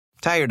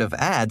Tired of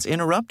ads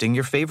interrupting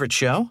your favorite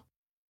show?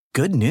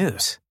 Good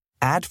news.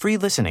 Ad-free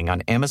listening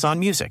on Amazon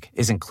Music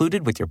is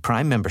included with your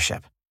Prime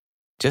membership.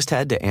 Just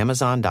head to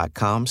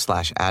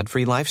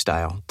amazon.com/ad-free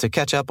lifestyle to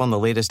catch up on the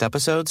latest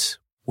episodes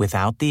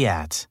without the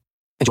ads.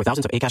 Enjoy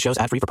thousands of Acast shows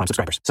ad-free for Prime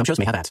subscribers. Some shows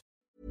may have ads.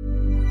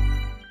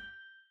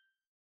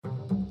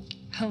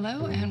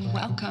 Hello and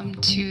welcome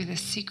to the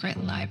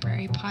Secret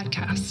Library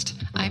podcast.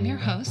 I'm your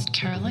host,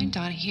 Caroline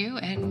Donahue,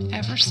 and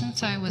ever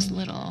since I was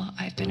little,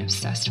 I've been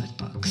obsessed with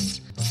books.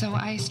 So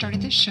I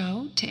started this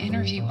show to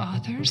interview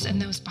authors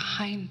and those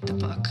behind the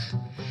book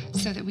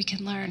so that we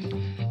can learn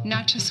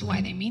not just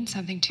why they mean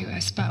something to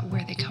us, but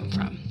where they come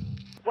from.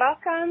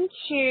 Welcome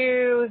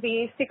to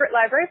the Secret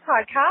Library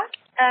podcast,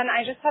 and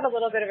I just had a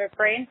little bit of a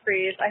brain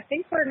freeze. I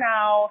think we're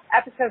now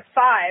episode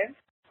 5.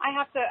 I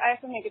have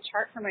to make a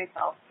chart for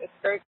myself. It's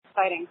very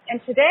exciting.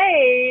 And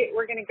today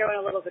we're going to go in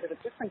a little bit of a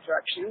different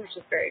direction, which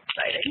is very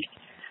exciting.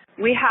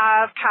 We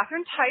have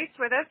Theis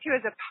with us, who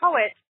is a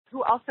poet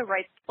who also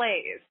writes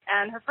plays.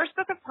 And her first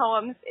book of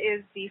poems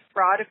is The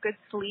Fraud of Good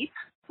Sleep,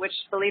 which,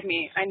 believe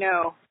me, I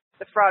know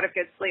The Fraud of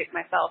Good Sleep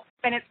myself.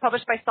 And it's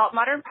published by Salt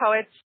Modern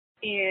Poets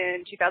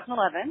in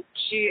 2011.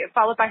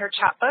 Followed by her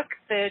chapbook,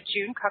 The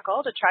June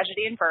Cuckold, A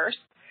Tragedy in Verse,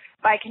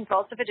 by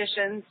Convulsive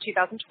Editions,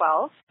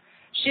 2012.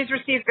 She's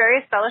received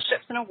various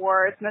fellowships and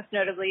awards, most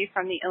notably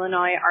from the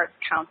Illinois Arts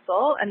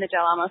Council and the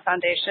Del Amo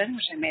Foundation,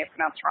 which I may have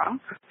pronounced wrong.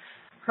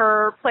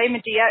 Her play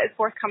Medea is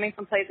forthcoming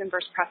from Plays in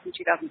Verse Press in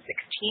 2016.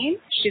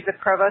 She's a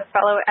Provost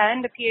Fellow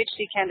and a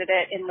PhD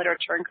candidate in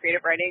literature and creative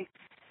writing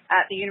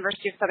at the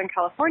University of Southern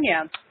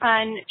California.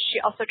 And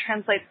she also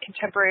translates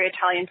contemporary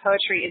Italian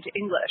poetry into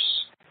English.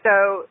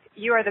 So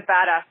you are the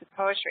badass of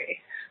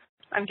poetry.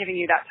 I'm giving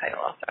you that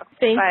title also.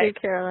 Thank you,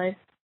 Caroline.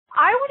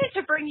 I wanted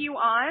to bring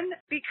you on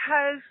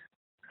because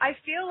I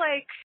feel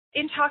like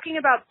in talking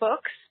about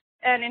books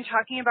and in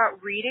talking about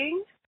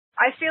reading,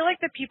 I feel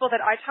like the people that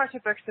I talk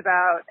to books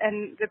about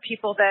and the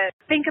people that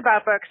think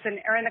about books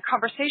and are in the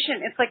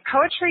conversation, it's like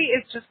poetry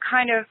is just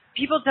kind of,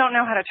 people don't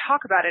know how to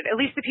talk about it, at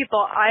least the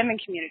people I'm in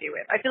community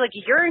with. I feel like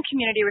you're in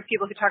community with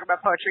people who talk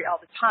about poetry all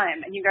the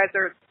time, and you guys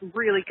are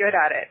really good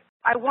at it.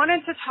 I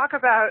wanted to talk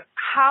about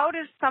how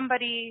you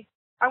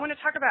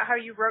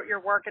wrote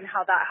your work and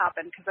how that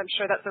happened, because I'm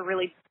sure that's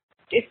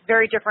it's a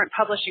very different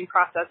publishing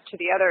process to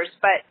the others.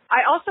 But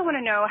I also want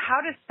to know,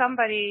 how does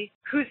somebody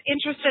who's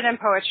interested in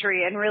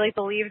poetry and really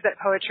believes that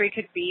poetry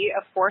could be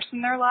a force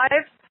in their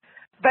lives,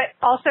 but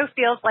also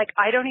feels like,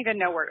 I don't even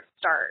know where to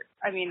start.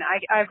 I mean,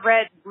 I've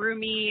read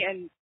Rumi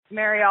and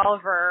Mary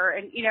Oliver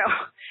and,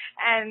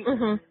 and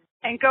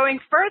going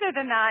further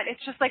than that,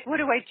 it's just like, what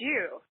do I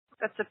do?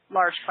 That's a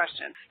large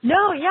question.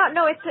 No,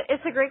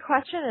 it's a great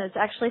question. It's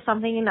actually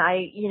something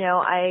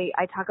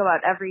I talk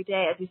about every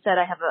day. As you said,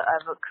 I have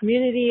a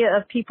community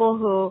of people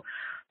who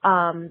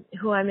I'm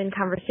in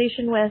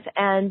conversation with,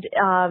 and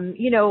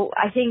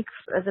I think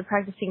as a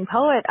practicing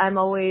poet, I'm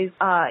always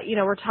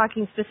we're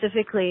talking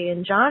specifically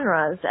in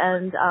genres,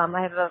 and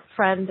I have a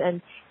friend,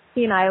 and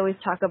he and I always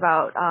talk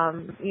about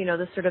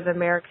the sort of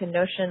American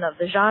notion of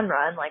the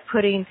genre and like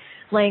putting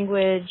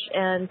language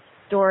and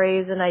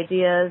stories and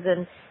ideas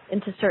and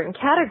into certain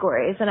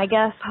categories. And I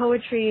guess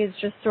poetry is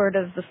just sort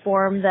of the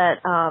form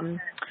that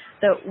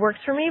works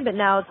for me, but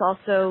now it's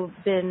also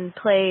been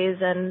plays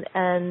and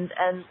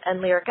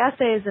lyric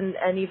essays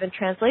and even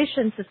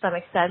translations to some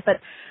extent. But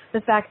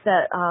the fact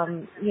that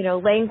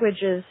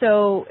language is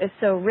so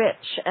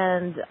rich,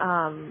 and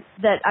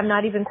that I'm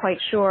not even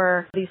quite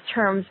sure these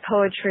terms,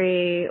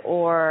 poetry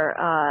or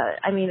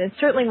and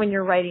certainly when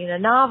you're writing a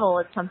novel,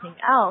 it's something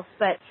else.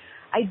 But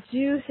I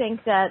do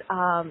think that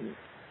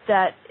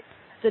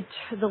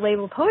the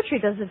label poetry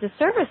does a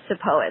disservice to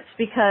poets,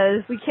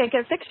 because we can't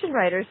get fiction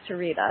writers to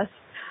read us,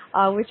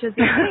 which is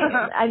the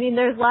thing. I mean,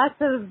 there's lots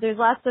of,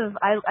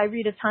 I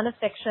read a ton of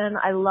fiction.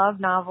 I love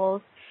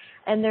novels,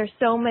 and there's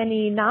so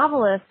many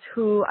novelists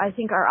who I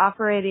think are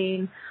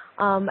operating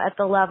at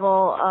the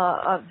level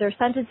of their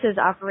sentences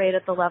operate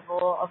at the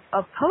level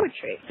of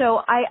poetry.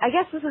 So I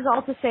guess this is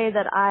all to say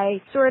that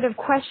I sort of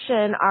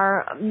question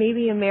our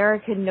maybe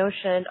American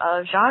notion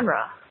of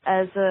genre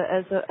as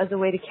a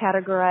way to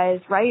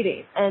categorize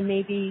writing. And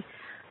maybe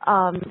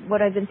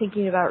what I've been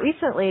thinking about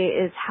recently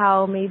is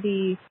how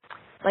maybe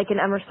like an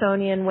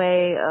Emersonian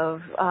way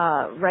of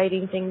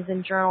writing things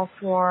in journal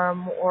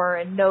form or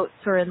in notes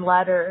or in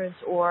letters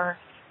or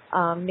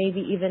maybe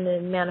even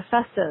in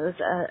manifestos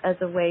as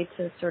a way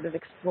to sort of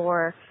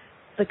explore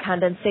the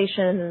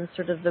condensation and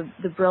sort of the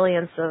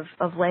brilliance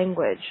of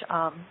language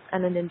at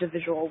an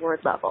individual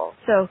word level.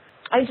 So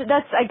I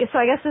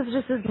guess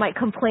this is my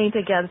complaint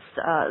against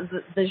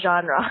the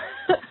genre.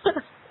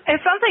 It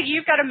sounds like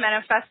you've got a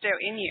manifesto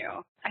in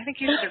you. I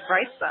think you should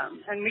write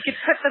them, and we could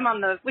put them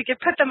on the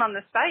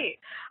site.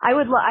 I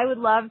would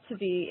love to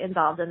be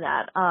involved in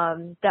that.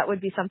 That would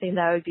be something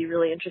that I would be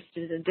really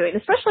interested in doing,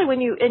 especially when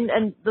you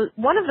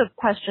one of the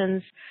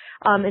questions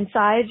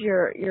inside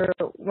your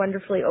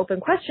wonderfully open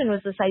question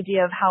was this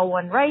idea of how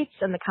one writes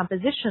and the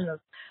composition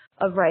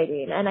of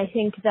writing. And I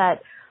think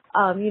that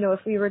If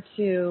we were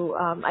to,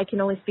 I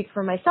can only speak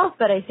for myself,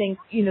 but I think,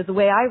 the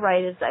way I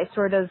write is I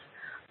sort of,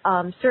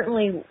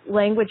 certainly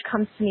language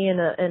comes to me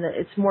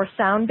it's more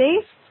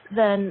sound-based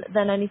than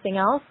anything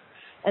else.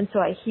 And so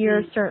I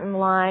hear certain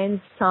lines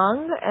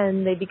sung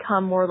and they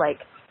become more like,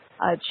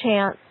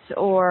 chants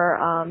or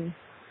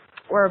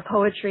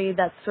poetry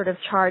that's sort of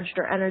charged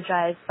or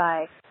energized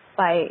by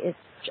its,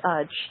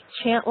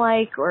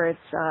 chant-like or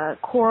its,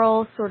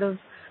 choral sort of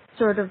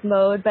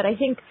mode. But I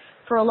think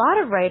for a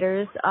lot of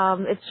writers,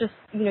 it's just,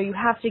 you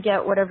have to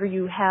get whatever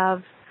you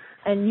have,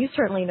 and you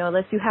certainly know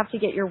this, you have to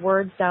get your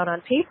words down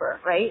on paper,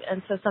 right?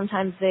 And so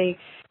sometimes they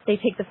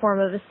take the form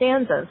of a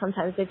stanza, and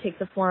sometimes they take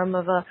the form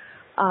of a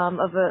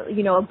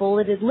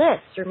bulleted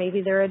list, or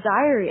maybe they're a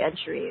diary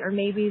entry, or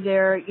maybe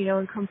they're,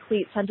 in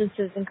complete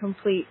sentences and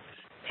complete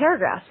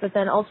paragraphs. But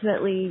then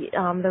ultimately,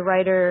 the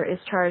writer is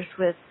charged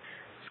with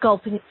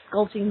sculpting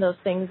those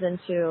things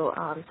into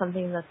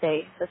something that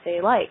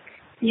they like.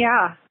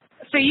 Yeah.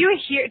 So do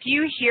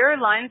you hear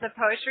lines of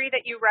poetry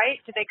that you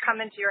write? Do they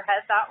come into your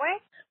head that way?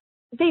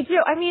 They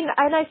do. I mean,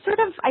 and I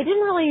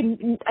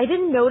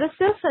didn't notice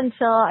this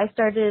until I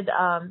started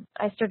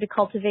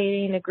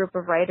cultivating a group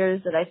of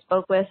writers that I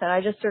spoke with, and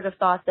I just sort of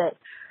thought that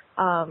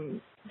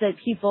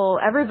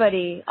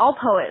everybody, all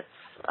poets,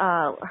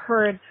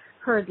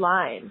 heard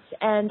lines.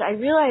 And I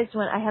realized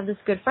when I have this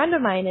good friend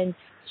of mine, and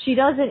she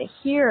doesn't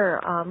hear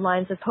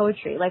lines of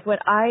poetry. Like when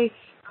I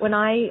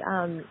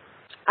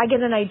get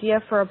an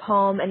idea for a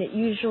poem, and it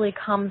usually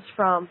comes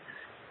from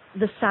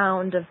the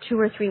sound of 2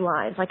 or 3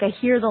 lines. Like I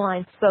hear the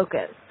line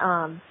spoken.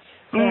 And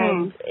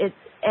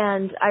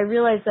I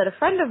realized that a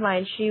friend of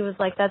mine, she was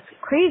like, that's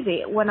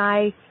crazy. When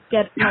I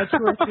get my 2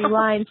 or 3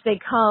 lines, they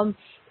come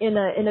in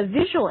a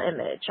visual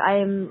image. I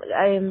am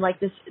like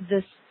this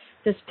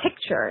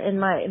picture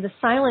the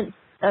silent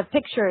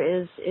picture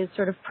is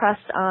sort of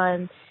pressed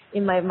on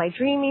in my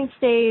dreaming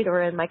state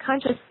or in my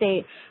conscious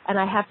state, and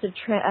I have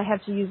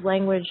to use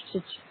language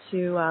to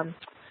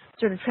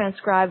sort of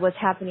transcribe what's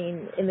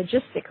happening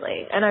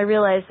imagistically. And I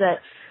realized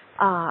that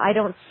I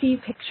don't see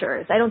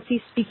pictures. I don't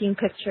see speaking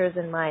pictures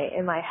in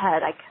my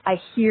head. I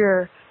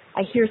hear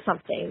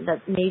something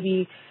that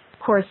maybe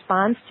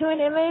corresponds to an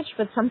image,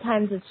 but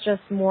sometimes it's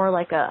just more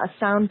like a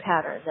sound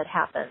pattern that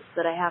happens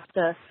that I have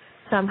to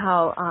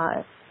somehow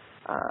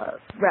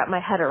wrap my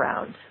head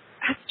around.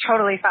 That's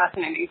totally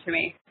fascinating to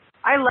me.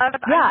 I love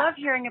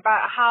hearing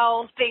about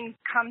how things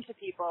come to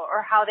people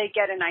or how they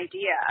get an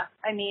idea.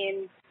 I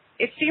mean,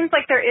 it seems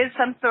like there is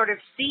some sort of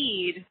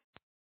seed,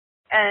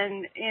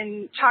 and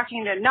in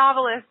talking to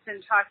novelists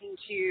and talking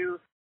to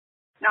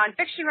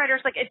nonfiction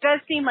writers, like it does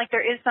seem like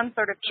there is some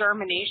sort of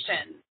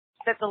germination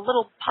that's a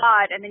little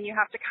pod, and then you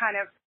have to kind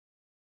of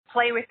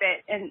play with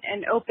it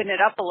and open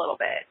it up a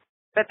little bit.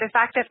 But the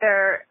fact that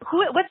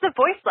what's the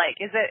voice like?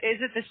 Is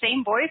it the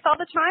same voice all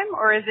the time,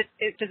 or does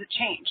it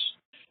change?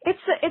 It's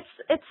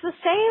the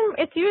same.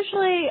 It's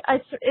usually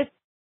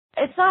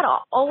it's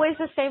not always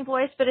the same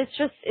voice, but it's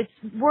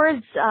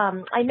words.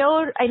 I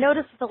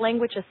notice that the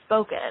language is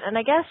spoken, and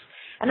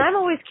I'm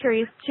always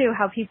curious too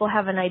how people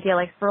have an idea.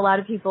 Like for a lot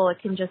of people, it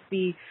can just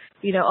be,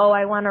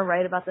 I want to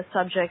write about the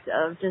subject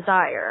of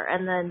desire,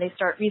 and then they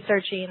start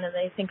researching and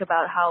they think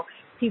about how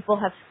people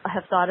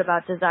have thought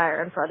about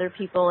desire. And for other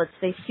people,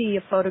 they see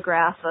a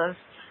photograph of,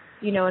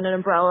 an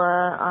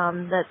umbrella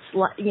that's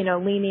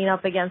leaning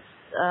up against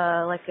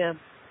like a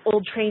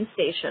old train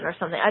station or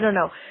something. I don't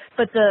know,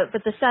 but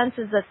the sense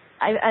is that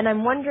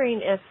I'm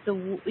wondering if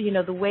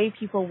the way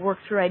people work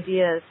through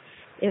ideas,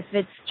 if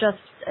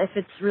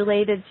it's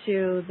related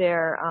to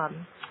their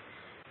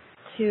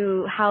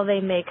to how they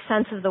make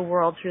sense of the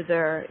world through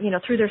their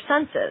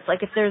senses.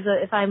 Like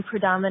if I'm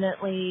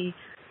predominantly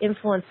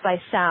influenced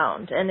by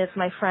sound, and if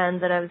my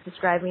friend that I was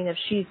describing, if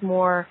she's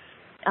more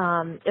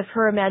if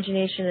her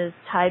imagination is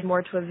tied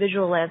more to a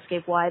visual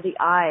landscape, why the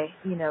eye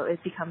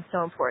it becomes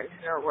so important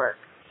in her work.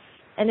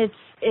 And it's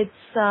I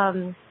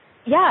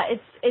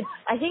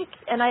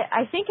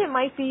think it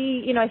might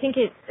be, I think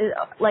it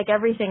like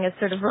everything is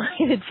sort of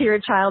related to your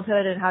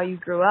childhood and how you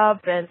grew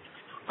up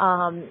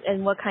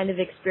and what kind of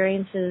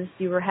experiences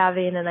you were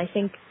having. And I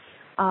think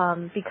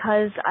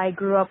because I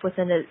grew up with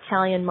an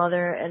Italian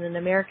mother and an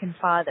American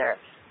father,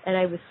 and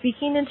I was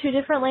speaking in 2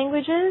 different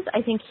languages,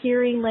 I think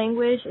hearing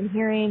language and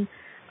hearing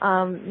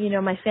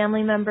my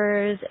family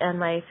members and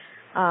my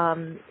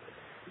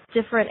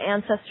different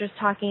ancestors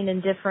talking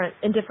in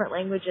different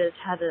languages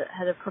had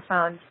a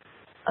profound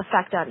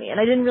effect on me. And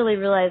I didn't really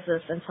realize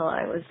this until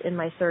I was in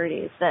my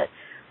 30s, that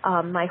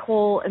my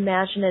whole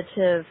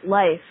imaginative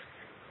life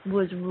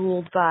was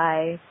ruled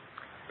by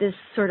this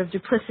sort of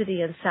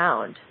duplicity in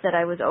sound that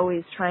I was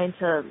always trying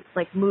to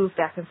move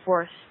back and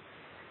forth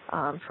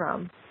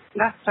from.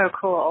 That's so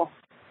cool.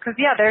 Because,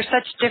 there's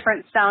such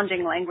different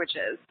sounding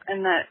languages,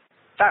 and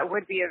that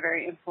would be a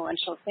very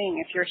influential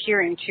thing if you're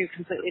hearing 2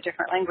 completely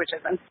different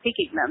languages and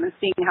speaking them and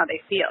seeing how they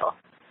feel.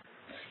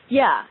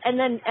 Yeah,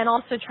 and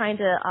also trying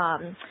to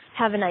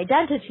have an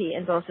identity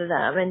in both of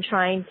them, and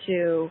trying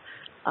to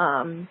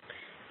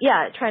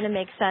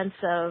make sense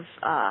of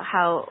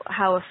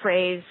how a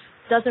phrase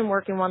doesn't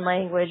work in one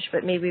language,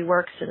 but maybe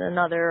works in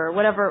another, or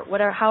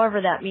whatever,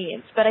 however that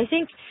means. But I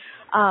think,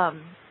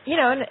 and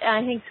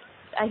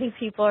I think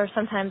people are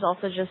sometimes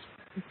also just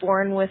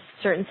born with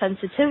certain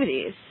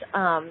sensitivities.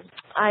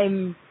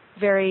 I'm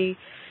very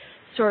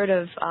sort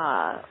of,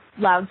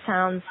 loud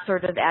sounds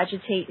sort of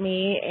agitate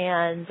me,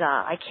 and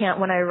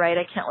when I write,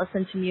 I can't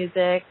listen to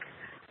music.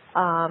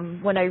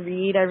 When I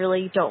read, I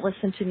really don't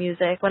listen to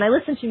music. When I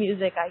listen to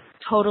music, I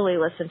totally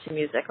listen to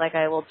music. Like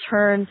I will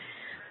turn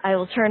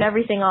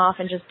everything off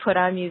and just put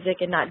on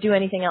music and not do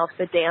anything else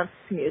but dance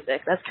to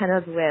music. That's kind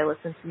of the way I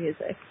listen to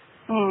music.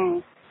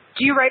 Mm.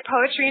 Do you write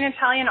poetry in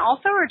Italian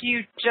also, or do you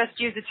just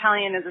use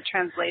Italian as a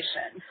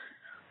translation?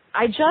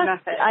 I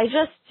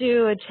just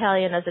do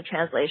Italian as a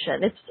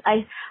translation.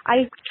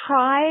 I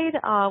tried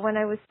when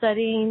I was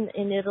studying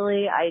in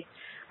Italy.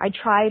 I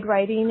tried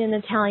writing in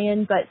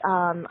Italian, but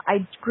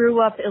I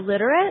grew up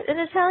illiterate in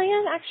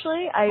Italian.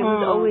 Actually,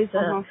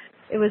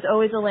 it was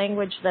always a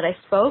language that I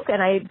spoke,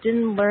 and I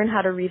didn't learn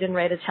how to read and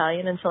write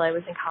Italian until I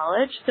was in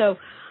college. So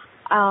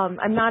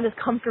I'm not as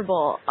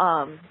comfortable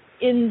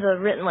in the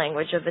written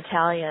language of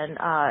Italian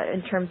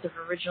in terms of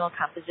original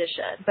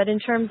composition, but in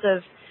terms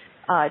of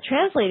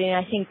translating,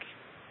 I think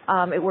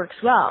it works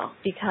well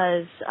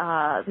because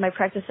my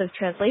practice of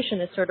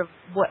translation is sort of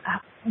what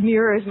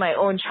mirrors my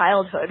own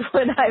childhood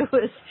when I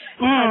was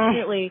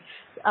constantly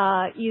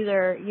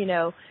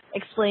either,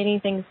 explaining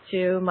things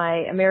to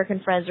my American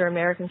friends or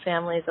American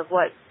families of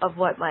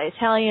what my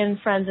Italian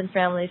friends and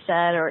family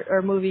said,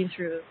 or moving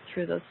through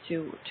those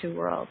two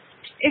worlds.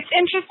 It's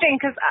interesting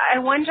because I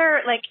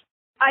wonder,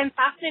 I'm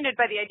fascinated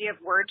by the idea of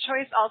word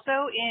choice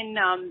also in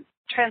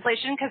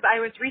translation, because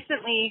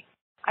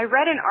I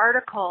read an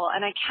article,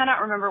 and I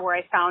cannot remember where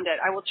I found it.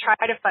 I will try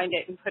to find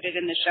it and put it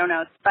in the show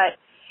notes. But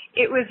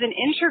it was an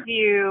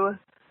interview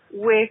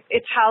with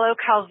Italo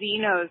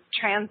Calvino's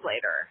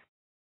translator.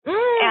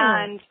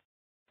 And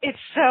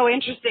it's so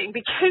interesting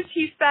because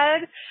he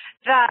said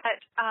that,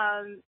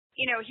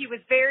 he was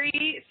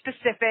very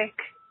specific,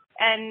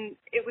 and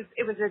it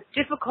was a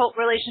difficult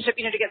relationship,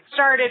 to get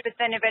started, but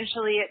then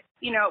eventually it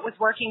was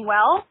working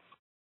well.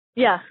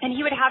 Yeah. And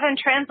he would have him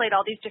translate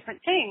all these different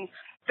things.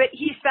 But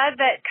he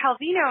said that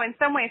Calvino, in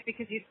some ways,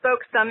 because he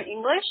spoke some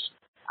English,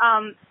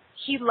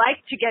 he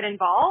liked to get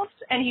involved,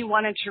 and he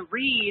wanted to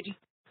read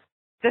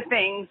the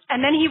things.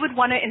 And then he would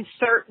want to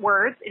insert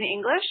words in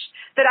English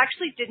that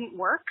actually didn't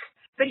work,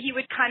 but he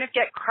would kind of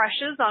get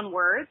crushes on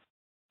words,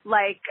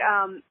 like,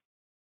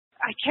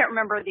 I can't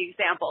remember the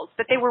examples,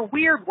 but they were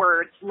weird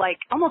words, like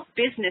almost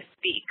business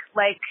speak,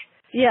 like,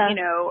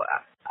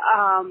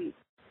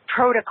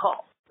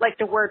 protocol. Like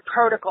the word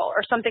protocol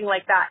or something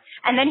like that.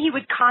 And then he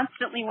would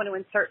constantly want to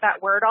insert that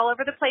word all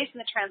over the place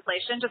in the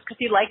translation just because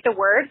he liked the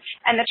word.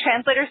 And the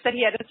translator said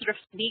he had to sort of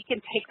sneak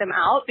and take them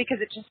out because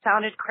it just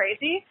sounded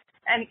crazy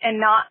and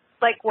not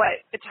like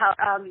what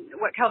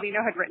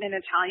Calvino had written in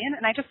Italian.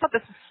 And I just thought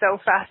this was so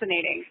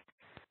fascinating.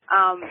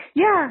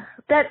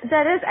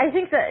 That is. I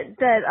think that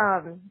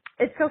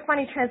it's so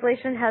funny.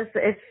 Translation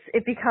it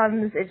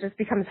just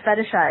becomes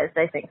fetishized,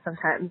 I think,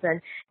 sometimes,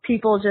 and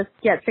people just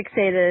get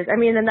fixated. I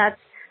mean, and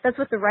that's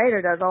what the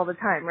writer does all the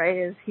time,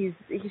 right?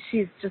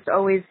 She's just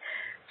always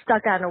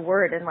stuck on a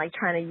word and like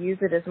trying to use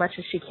it as much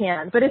as she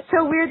can. But it's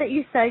so weird that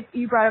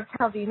you brought up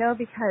Calvino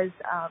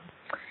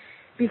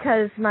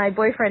because my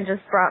boyfriend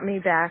just brought me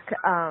back.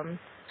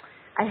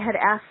 I had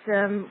asked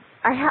him.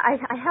 I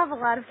have a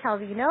lot of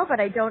Calvino, but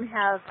I don't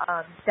have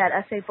that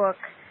essay book,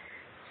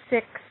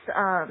 six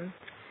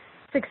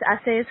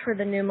essays for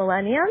the new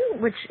millennium,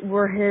 which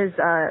were his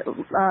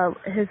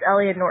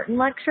Eliot Norton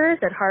lectures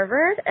at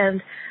Harvard.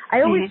 And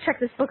I always check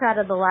this book out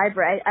of the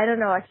library. I don't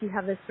know if you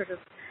have this sort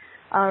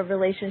of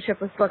relationship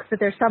with books, but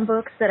there's some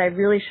books that I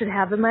really should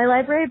have in my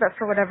library, but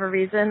for whatever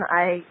reason,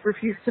 I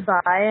refuse to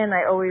buy, and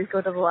I always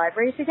go to the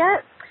library to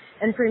get.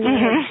 And for me,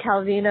 it's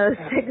Calvino's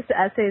 6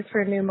 essays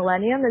for a new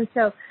millennium. And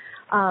so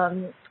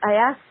I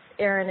asked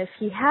Aaron if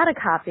he had a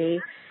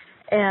copy,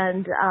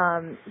 and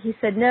he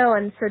said no.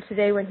 And so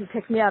today, when he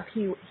picked me up,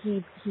 he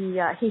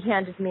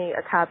handed me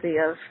a copy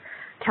of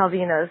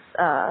Calvino's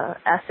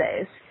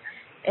essays.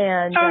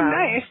 And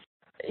nice.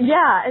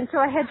 Yeah, and so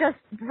I had just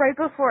right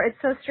before. It's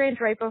so strange.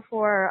 Right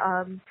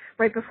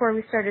before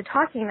we started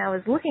talking, I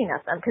was looking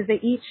at them because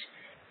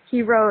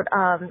he wrote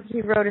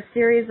a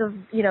series of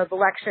the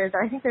lectures.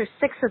 I think there's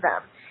 6 of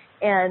them.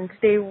 And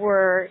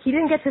he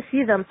didn't get to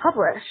see them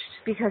published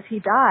because he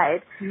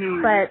died.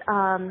 But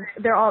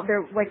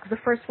they're like, the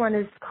first one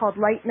is called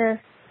Lightness.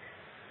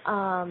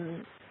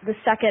 The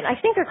second, I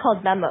think they're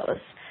called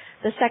Memos.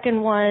 The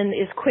second one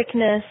is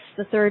Quickness.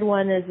 The third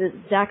one is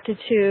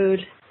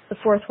Exactitude. The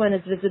fourth one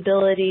is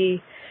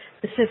Visibility.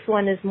 The fifth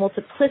one is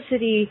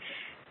Multiplicity.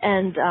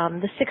 And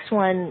the sixth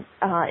one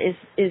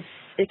is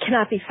it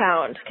cannot be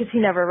found because he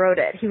never wrote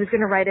it. He was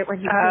going to write it when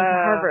he came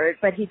to Harvard,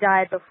 but he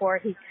died before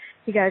he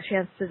got a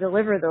chance to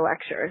deliver the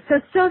lecture. So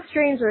it's so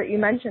strange that you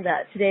mentioned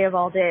that today of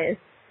all days.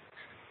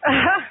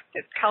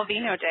 It's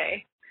Calvino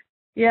Day.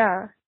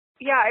 Yeah.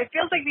 Yeah, it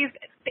feels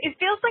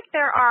like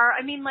there are,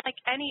 I mean, like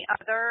any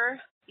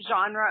other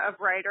genre of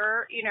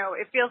writer. You know,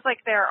 it feels like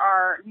there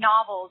are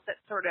novels that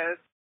sort of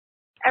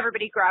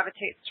everybody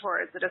gravitates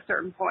towards at a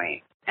certain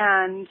point.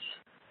 And,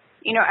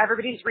 you know,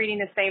 everybody's reading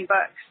the same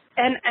books.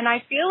 And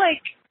I feel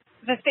like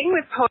the thing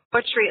with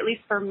poetry, at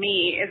least for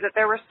me, is that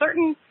there were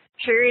certain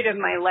period of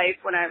my life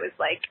when I was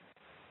like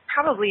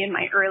probably in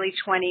my early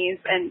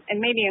 20s and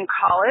maybe in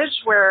college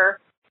where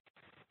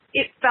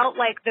it felt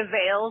like the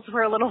veils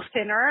were a little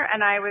thinner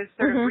and I was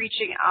sort of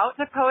reaching out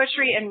to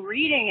poetry and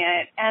reading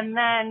it. And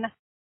then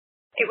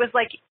it was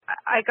like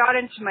I got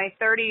into my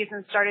 30s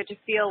and started to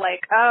feel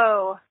like,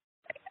 oh,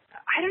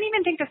 I don't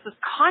even think this was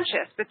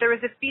conscious, but there was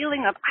a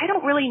feeling of I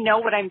don't really know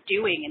what I'm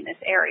doing in this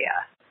area.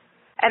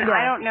 And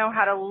I don't know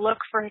how to look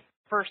for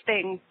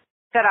things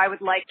that I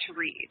would like to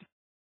read.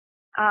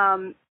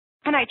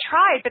 And I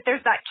tried, but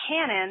there's that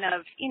canon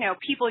of, you know,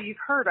 people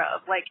you've heard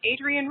of, like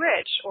Adrienne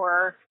Rich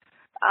or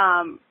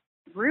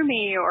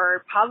Rumi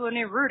or Pablo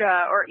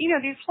Neruda or, you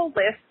know, these whole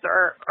lists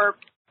or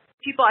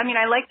people. I mean,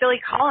 I like Billy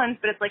Collins,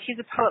 but it's like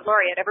he's a poet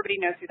laureate. Everybody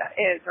knows who that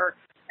is, or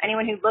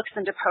anyone who looks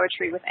into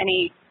poetry with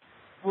any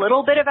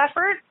little bit of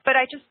effort. But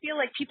I just feel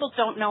like people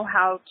don't know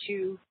how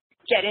to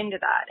get into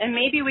that. And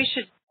maybe we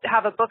should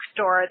have a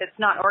bookstore that's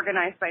not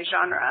organized by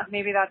genre.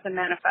 Maybe that's a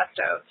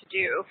manifesto to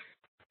do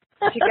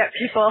to get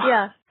people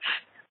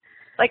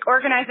like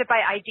organize it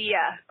by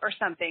idea or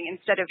something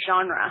instead of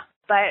genre.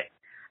 But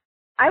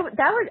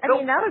that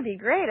would be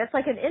great. It's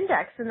like an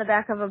index in the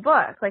back of a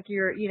book. Like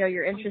you're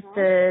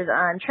interested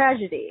on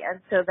tragedy, and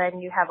so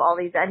then you have all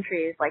these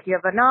entries. Like you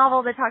have a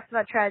novel that talks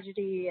about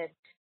tragedy, and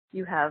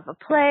you have a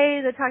play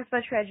that talks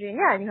about tragedy,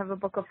 and you have a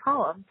book of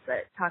poems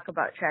that talk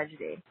about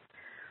tragedy.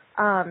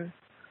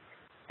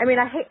 I mean,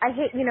 I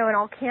hate, you know, in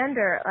all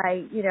candor,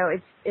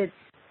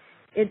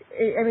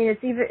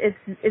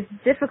 it's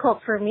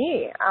difficult for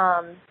me,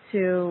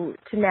 to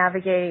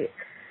navigate,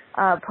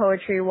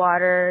 poetry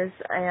waters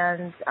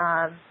and,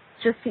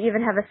 just to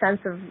even have a sense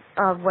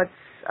of what's,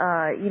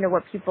 you know,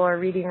 what people are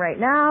reading right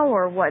now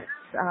or what's,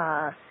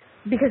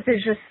 because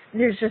there's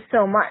just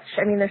so much.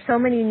 I mean, there's so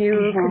many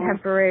new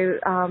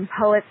contemporary,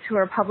 poets who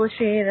are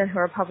publishing and who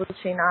are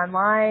publishing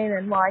online.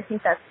 And while I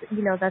think that's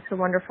a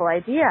wonderful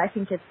idea, I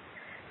think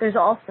there's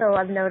also,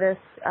 I've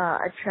noticed,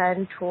 a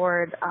trend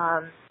toward,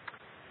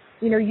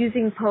 you know,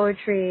 using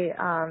poetry,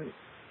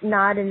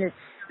 not in its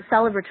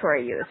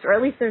celebratory use, or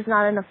at least there's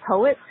not enough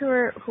poets who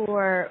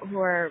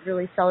are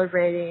really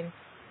celebrating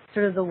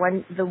sort of the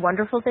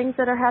wonderful things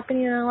that are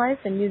happening in our life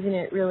and using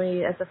it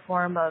really as a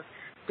form of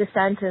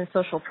dissent and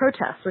social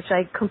protest, which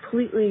I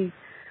completely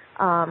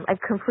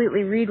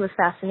read with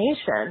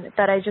fascination.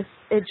 But I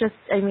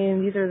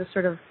mean, these are the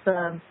sort of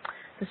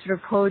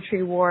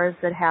poetry wars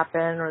that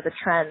happen or the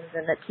trends,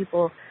 and that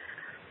people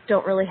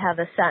don't really have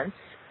a sense.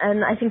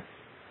 And I think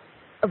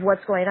of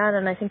what's going on,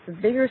 and I think the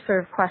bigger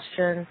sort of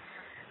question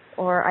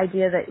or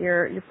idea that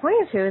you're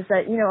pointing to is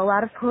that, you know, a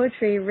lot of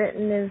poetry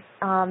written is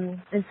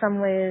in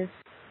some ways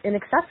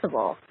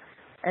inaccessible.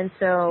 And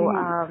so,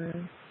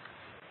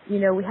 you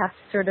know, we have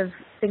to sort of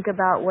think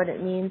about what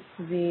it means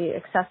to be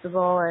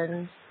accessible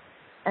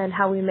and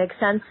how we make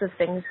sense of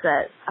things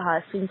that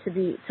seem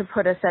to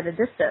put us at a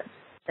distance,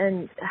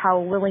 and how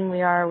willing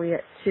we are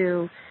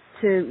to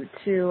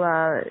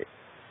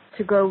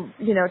go,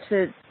 you know,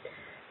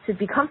 to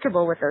be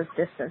comfortable with those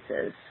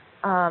distances.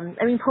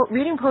 I mean,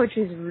 reading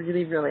poetry is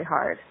really, really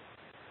hard.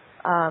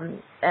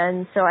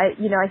 And so I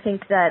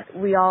think that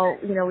we all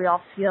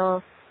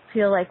feel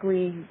like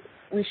we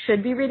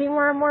should be reading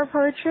more and more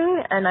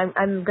poetry. And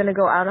I'm going to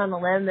go out on a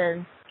limb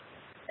and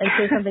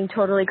say something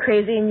totally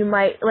crazy, and you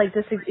might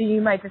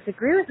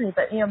disagree with me,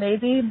 but, you know,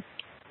 maybe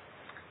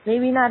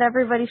not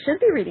everybody should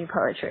be reading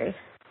poetry.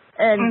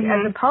 And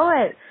as a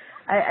poet,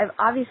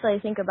 I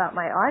think about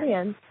my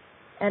audience,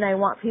 and I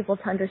want people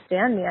to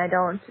understand me. I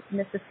don't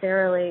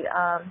necessarily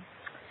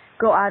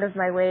go out of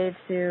my way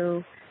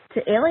to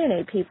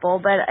alienate people,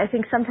 but I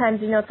think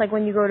sometimes, you know, it's like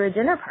when you go to a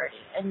dinner party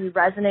and you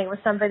resonate with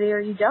somebody or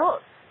you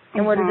don't.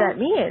 And what does that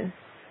mean?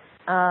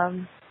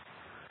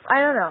 I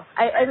don't know.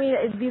 I mean,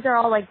 these are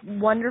all like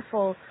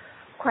wonderful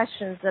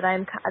questions that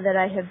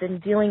I have been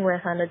dealing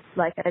with on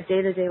a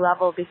day-to-day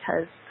level,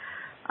 because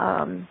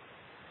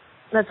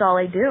that's all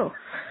I do.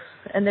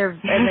 And then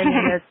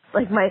it's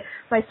like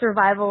my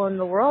survival in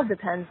the world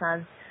depends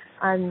on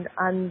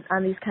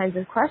these kinds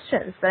of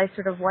questions. But I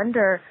sort of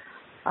wonder,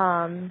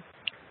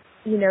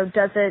 you know,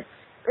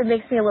 it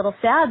makes me a little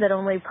sad that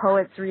only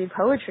poets read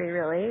poetry,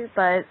 really.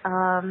 But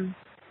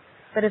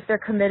if they're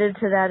committed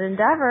to that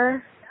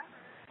endeavor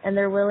and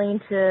they're willing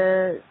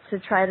to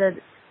try to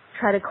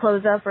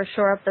close up or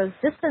shore up those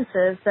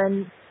distances,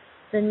 then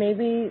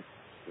maybe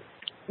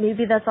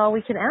that's all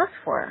we can ask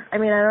for. I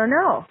mean, I don't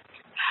know.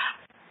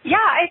 Yeah,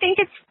 I think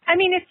it's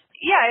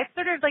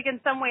sort of like in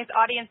some ways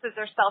audiences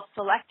are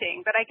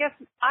self-selecting, but I guess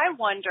I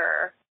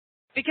wonder,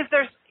 because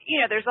there's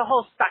a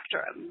whole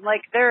spectrum.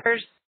 Like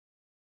there's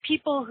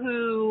people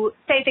who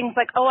say things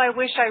like, oh, I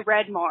wish I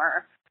read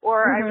more,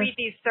 or I read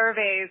these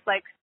surveys,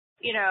 like,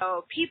 you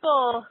know,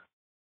 people,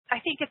 I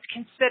think it's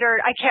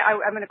considered,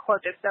 I'm going to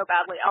quote this so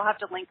badly, I'll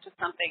have to link to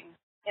something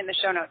in the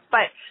show notes,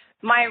 but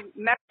my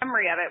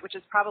memory of it, which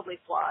is probably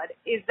flawed,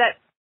 is that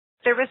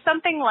there was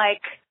something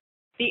like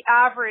the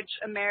average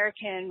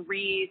American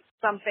reads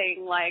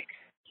something like,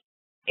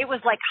 it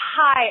was like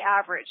high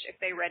average if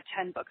they read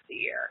 10 books a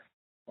year.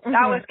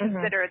 That was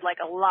considered like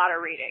a lot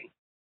of reading.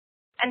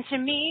 And to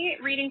me,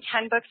 reading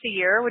 10 books a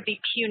year would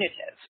be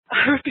punitive.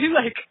 I would be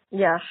like,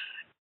 yeah,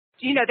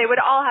 you know, they would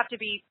all have to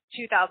be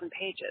 2,000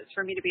 pages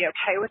for me to be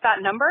okay with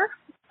that number.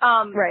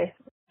 Right.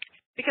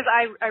 Because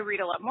I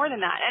read a lot more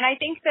than that. And I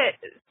think that,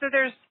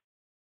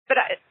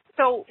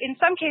 so in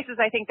some cases,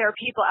 I think there are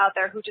people out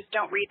there who just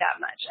don't read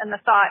that much. And the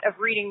thought of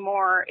reading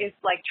more is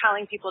like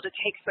telling people to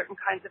take certain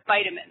kinds of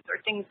vitamins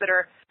or things that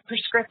are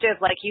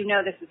prescriptive, like, you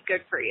know, this is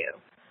good for you.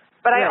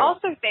 But I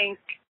also think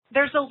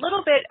there's a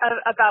little bit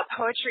about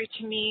poetry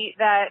to me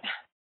that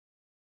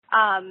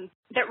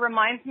that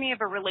reminds me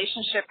of a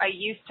relationship I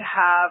used to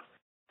have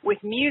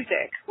with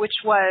music, which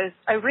was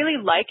I really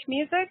like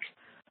music,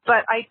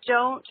 but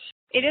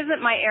it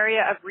isn't my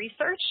area of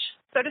research,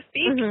 so to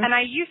speak. And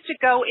I used to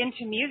go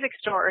into music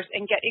stores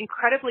and get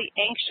incredibly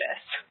anxious.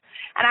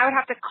 And I would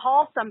have to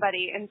call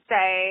somebody and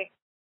say,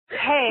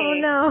 hey,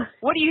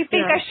 what do you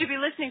think I should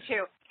be listening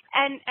to?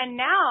 And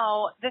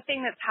now the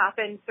thing that's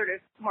happened sort of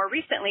more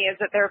recently is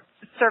that there are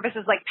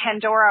services like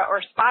Pandora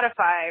or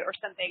Spotify or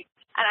something,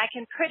 and I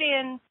can put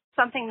in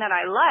something that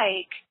I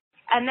like,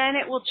 and then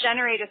it will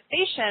generate a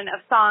station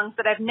of songs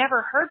that I've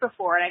never heard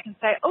before, and I can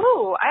say,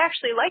 oh, I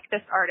actually like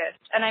this artist,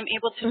 and I'm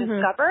able to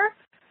discover.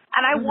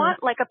 And I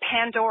want like a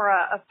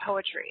Pandora of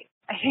poetry.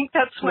 I think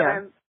that's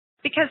what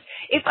because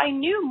if I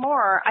knew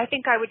more, I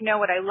think I would know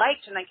what I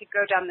liked and I could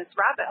go down this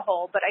rabbit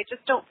hole, but I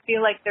just don't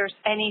feel like there's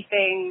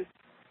anything.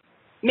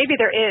 Maybe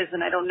there is,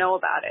 and I don't know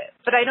about it,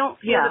 but I don't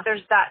feel that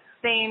there's that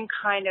same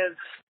kind of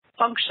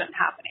function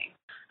happening.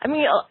 I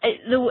mean,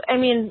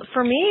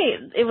 for me,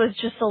 it was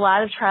just a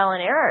lot of trial and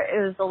error.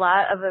 It was a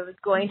lot of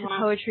going to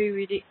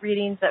poetry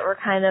readings that were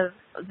kind of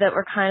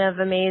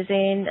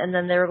amazing, and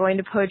then they were going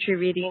to poetry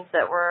readings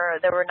that were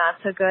not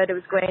so good. It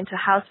was going to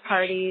house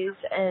parties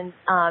and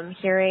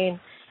hearing,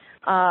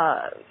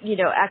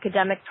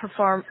 academic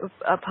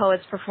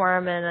poets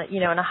perform in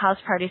a house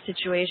party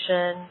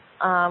situation,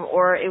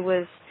 or it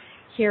was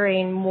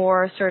hearing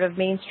more sort of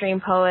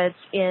mainstream poets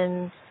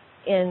in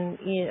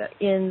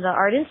the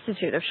Art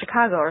Institute of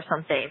Chicago or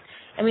something.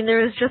 I mean,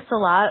 there was just a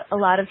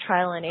lot of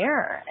trial and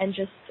error, and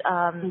just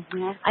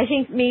I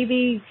think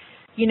maybe,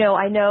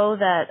 I know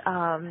that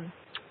a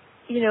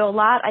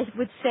lot. I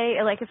would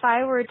say, like, if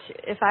I were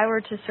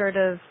to sort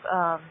of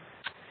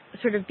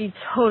be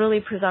totally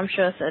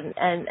presumptuous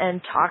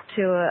and talk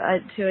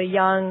to a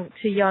young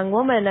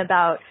woman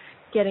about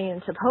getting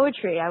into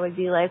poetry, I would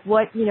be like,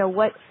 what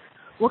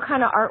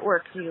kind of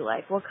artwork do you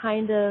like? What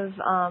kind of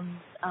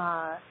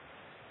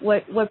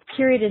what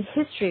period in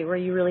history were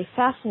you really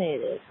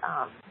fascinated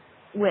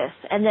with?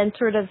 And then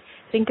sort of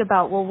think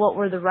about, well, what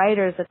were the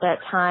writers at that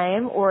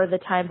time, or the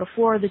time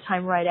before, the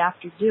time right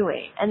after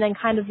doing? And then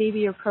kind of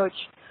maybe approach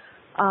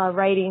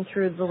writing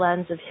through the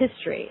lens of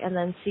history, and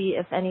then see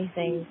if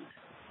anything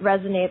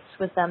resonates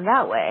with them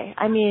that way.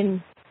 I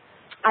mean,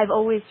 I've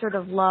always sort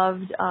of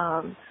loved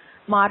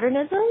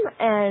modernism,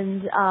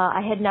 and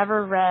I had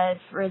never read,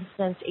 for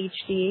instance,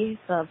 H.D.,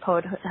 the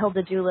poet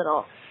Hilda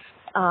Doolittle,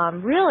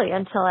 really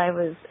until I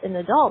was an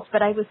adult.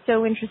 But I was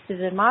so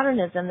interested in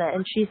modernism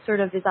and she sort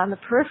of is on the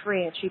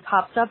periphery and she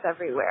pops up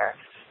everywhere.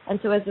 And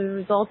so as a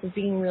result of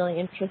being really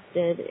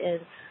interested in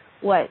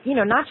what,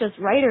 not just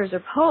writers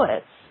or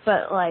poets,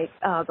 but like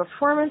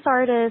performance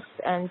artists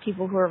and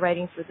people who are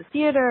writing for the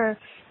theater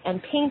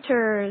and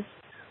painters,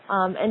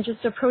 and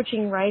just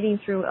approaching writing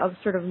through a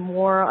sort of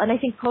moral, and I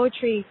think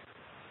poetry,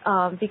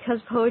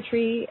 because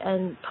poetry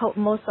and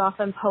most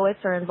often poets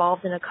are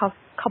involved in a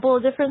couple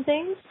of different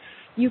things,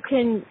 you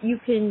can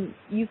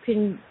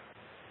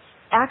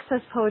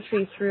access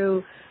poetry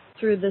through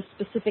the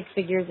specific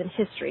figures in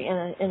history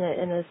in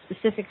a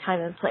specific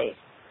time and place.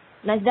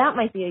 Now that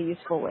might be a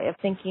useful way of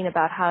thinking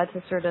about how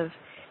to sort of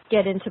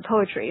get into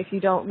poetry if you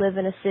don't live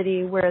in a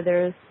city where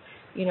there's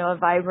a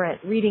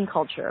vibrant reading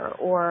culture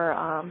or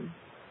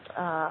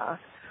a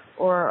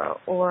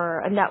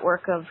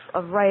network of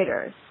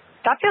writers.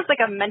 That feels like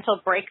a mental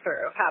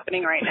breakthrough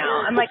happening right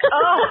now. I'm like,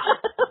 oh.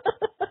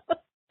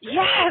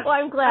 Yes. Well,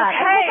 I'm glad. Okay.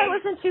 I hope I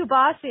wasn't too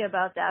bossy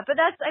about that. But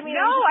that's,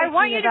 no, I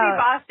want you to be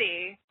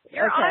bossy.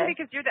 You're on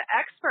because you're the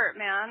expert,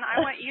 man. I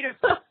want you to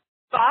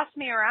boss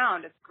me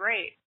around. It's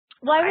great.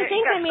 Well, I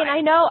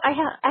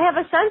have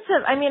a sense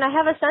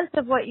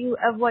of what you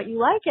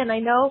like, and I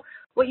know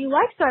what you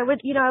like. So I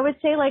would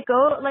say like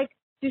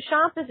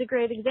Duchamp is a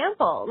great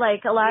example.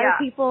 Like a lot of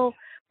people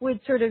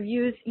would sort of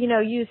use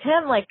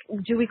him. Like,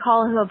 do we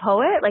call him a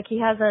poet? Like he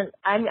hasn't.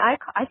 I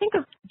think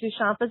of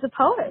Duchamp as a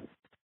poet.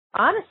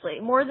 Honestly,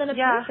 more than a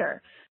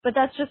painter. But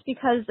that's just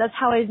because that's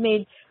how I've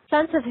made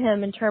sense of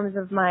him in terms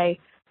of my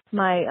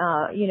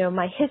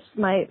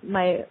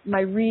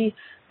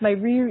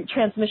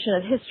retransmission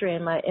of history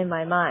in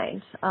my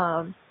mind.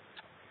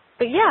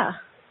 But yeah,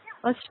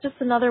 that's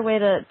just another way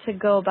to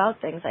go about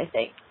things, I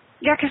think.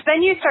 Yeah, because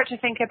then you start to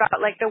think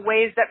about like the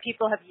ways that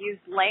people have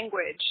used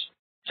language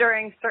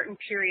during certain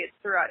periods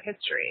throughout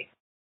history.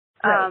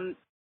 Right.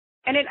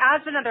 And it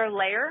adds another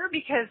layer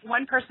because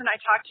one person I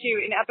talked to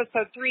in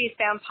episode 3,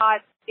 Sam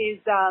Potts, he's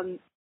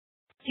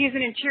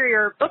an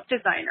interior book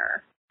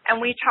designer. And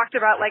we talked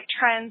about like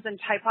trends and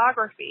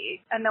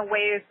typography and the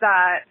ways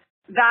that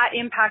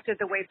impacted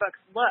the way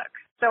books look.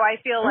 So I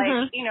feel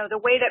like, the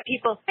way that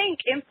people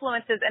think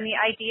influences and the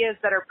ideas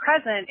that are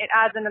present, it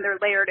adds another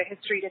layer to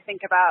history to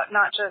think about,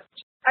 not just,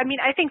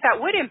 I think that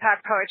would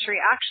impact poetry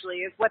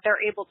actually is what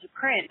they're able to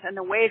print and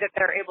the way that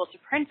they're able to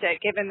print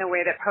it given the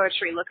way that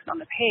poetry looks on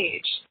the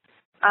page.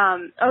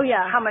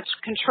 How much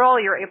control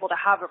you're able to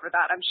have over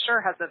that, I'm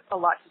sure has a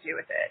lot to do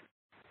with it.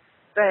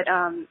 But,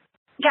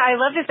 I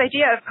love this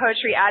idea of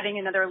poetry adding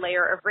another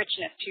layer of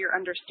richness to your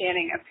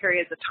understanding of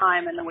periods of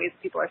time and the ways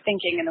people are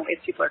thinking and the ways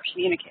people are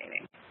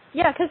communicating.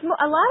 Yeah, because a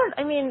lot of,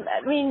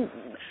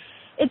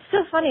 it's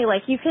so funny.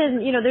 Like you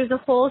can, there's a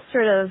whole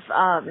sort of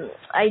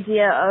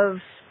idea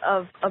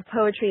of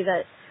poetry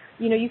that,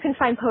 you can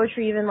find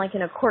poetry even like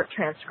in a court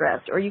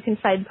transcript, or you can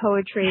find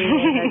poetry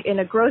in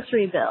a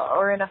grocery bill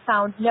or in a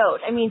found note.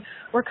 I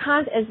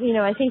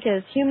think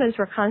as humans,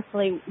 we're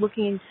constantly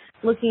looking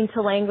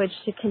to language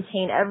to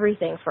contain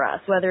everything for us,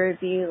 whether it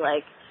be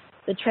like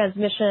the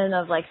transmission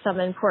of like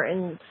some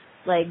important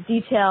like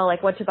detail,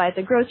 like what to buy at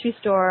the grocery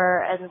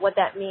store and what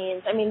that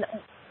means.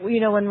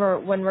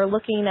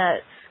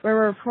 When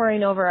we're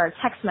poring over our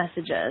text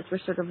messages, we're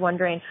sort of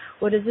wondering,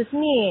 what does this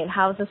mean?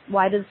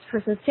 Why does this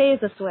person say it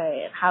this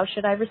way? And how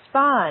should I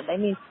respond?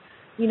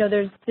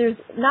 There's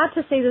not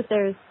to say that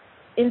there's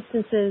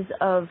instances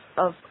of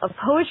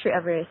poetry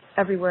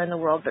everywhere in the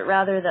world, but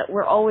rather that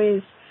we're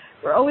always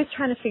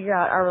trying to figure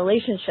out our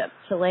relationship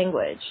to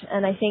language.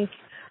 And I think,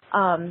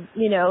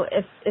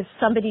 if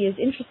somebody is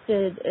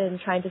interested in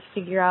trying to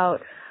figure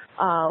out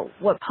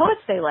what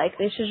poets they like,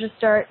 they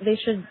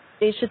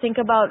should think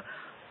about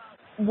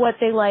what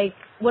they like,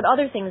 what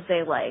other things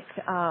they like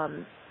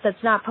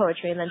that's not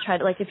poetry, and then try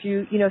to, like, if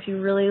you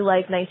really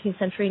like 19th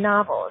century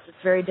novels, it's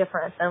very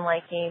different than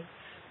liking,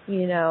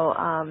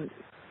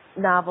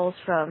 novels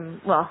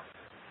from, well,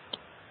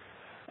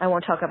 I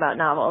won't talk about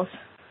novels.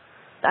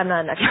 I'm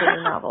not an expert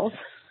in novels.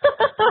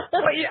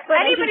 You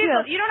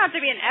don't have to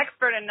be an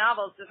expert in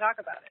novels to talk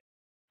about it.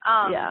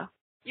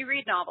 You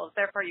read novels,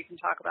 therefore you can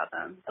talk about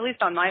them, at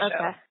least on my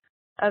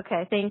show.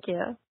 Okay, thank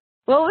you.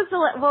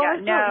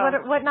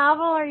 What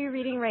novel are you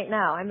reading right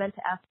now? I meant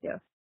to ask you.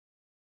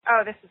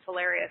 Oh, this is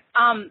hilarious.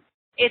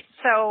 It's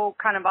so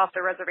kind of off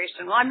the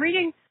reservation. Well,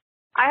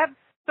 I have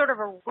sort of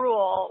a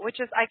rule, which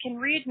is I can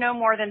read no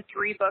more than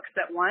 3 books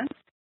at once.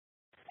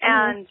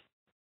 And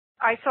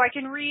I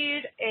can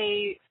read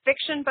a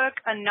fiction book,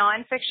 a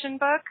nonfiction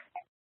book,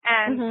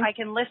 and I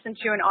can listen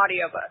to an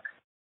audiobook.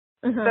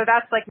 So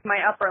that's like my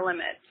upper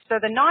limit. So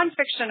the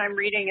nonfiction I'm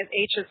reading is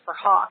H is for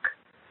Hawk,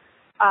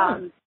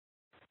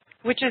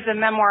 which is a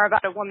memoir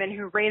about a woman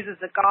who raises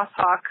a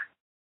goshawk.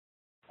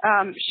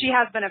 She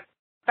has been a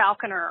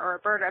falconer or a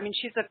birder.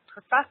 She's a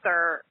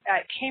professor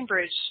at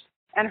Cambridge,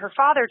 and her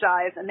father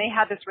dies, and they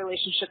had this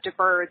relationship to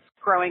birds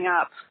growing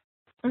up.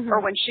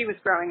 Or when she was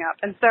growing up.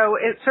 And so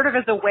it sort of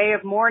as a way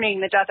of mourning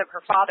the death of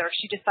her father,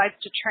 she decides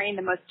to train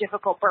the most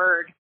difficult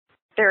bird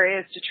there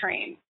is to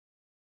train.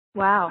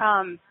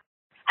 Wow.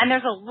 And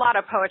there's a lot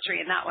of poetry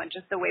in that one,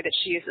 just the way that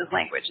she uses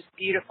language is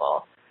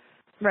beautiful.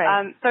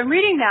 Right. So I'm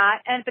reading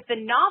that, but the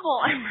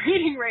novel I'm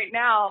reading right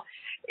now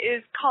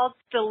is called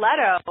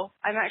Stiletto.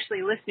 I'm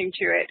actually listening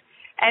to it.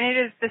 And it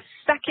is the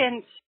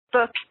second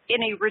book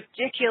in a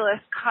ridiculous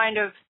kind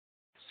of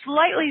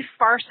slightly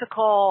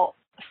farcical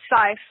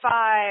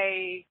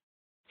sci-fi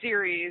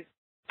series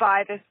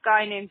by this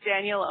guy named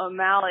Daniel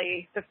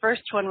O'Malley. The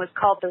first one was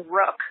called The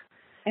Rook,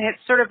 and it's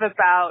sort of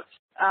about,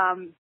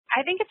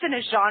 I think it's in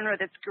a genre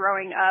that's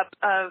growing up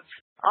of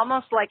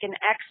almost like an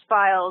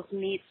X-Files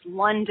meets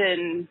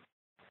London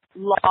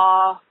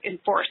law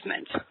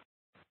enforcement.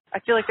 I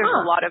feel like there's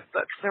a lot of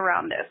books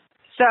around this.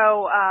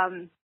 So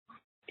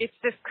it's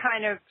this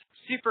kind of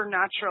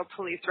supernatural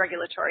police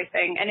regulatory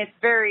thing, and it's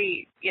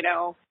very,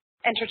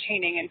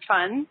 entertaining and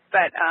fun,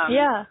 but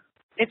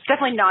it's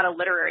definitely not a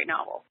literary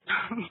novel.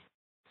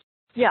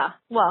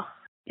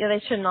 They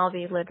shouldn't all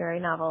be literary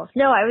novels.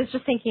 No, I was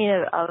just thinking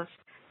of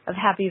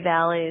Happy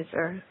Valleys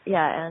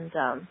and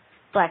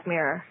Black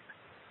Mirror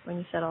when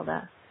you said all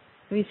that.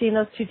 Have you seen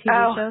those 2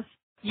 TV shows?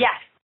 Yes.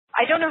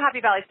 I don't know Happy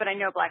Valleys, but I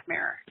know Black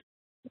Mirror.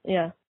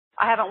 Yeah.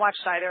 I haven't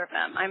watched either of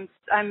them.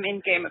 I'm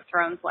in Game of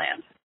Thrones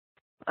land.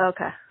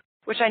 Okay.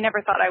 Which I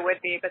never thought I would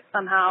be, but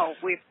somehow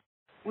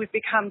we've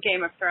become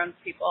Game of Thrones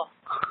people.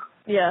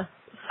 Yeah.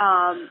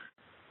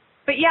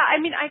 But yeah,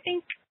 I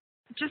think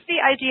just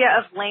the idea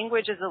of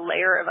language as a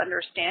layer of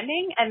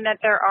understanding, and that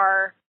there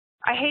are,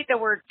 I hate the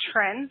word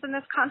trends in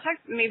this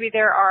context, maybe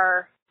there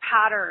are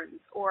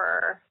patterns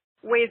or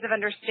ways of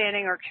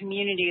understanding or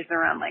communities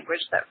around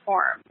language that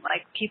form.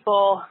 Like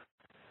people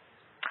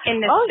in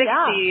the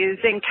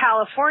 60s in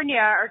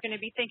California are going to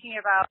be thinking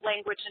about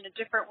language in a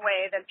different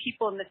way than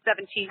people in the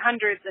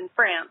 1700s in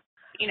France,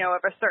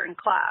 of a certain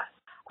class.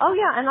 Oh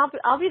yeah, and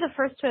I'll be the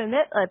first to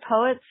admit that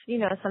poets,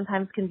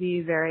 sometimes can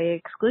be very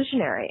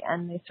exclusionary,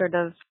 and they sort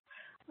of,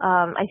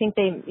 I think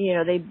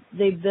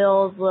they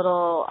build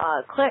little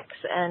cliques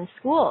and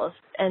schools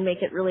and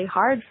make it really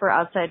hard for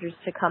outsiders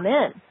to come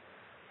in.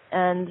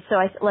 And so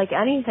like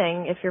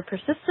anything, if you're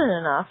persistent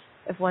enough,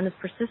 if one is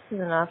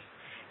persistent enough,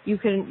 you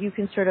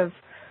can sort of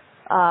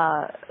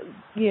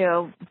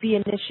be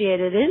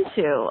initiated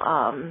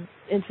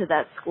into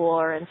that school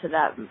or into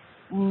that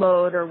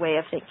mode or way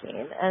of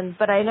thinking.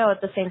 But I know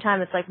at the same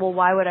time it's like, well,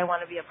 why would I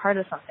want to be a part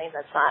of something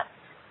that's not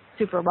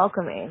super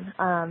welcoming?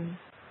 And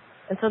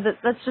so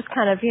that's just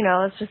kind of,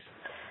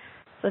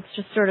 that's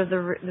just sort of the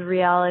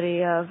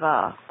reality of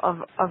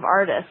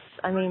artists.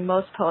 I mean,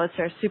 most poets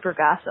are super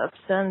gossips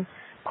and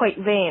quite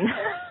vain.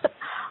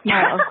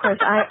 Of course,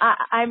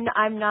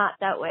 I'm not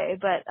that way,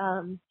 but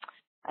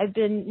I've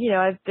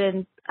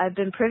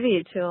been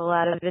privy to a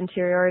lot of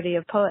interiority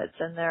of poets,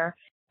 and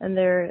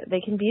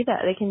they can be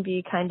that. They can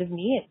be kind of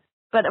mean.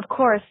 But of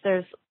course,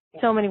 there's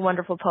so many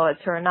wonderful poets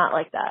who are not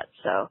like that.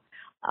 So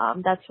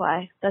that's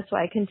why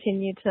I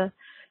continue to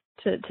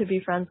be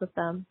friends with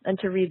them and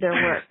to read their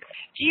work.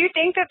 Do you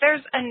think that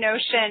there's a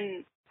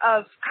notion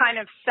of kind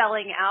of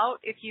selling out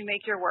if you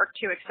make your work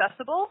too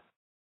accessible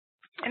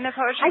in the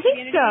poetry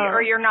community? So.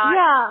 Or you're not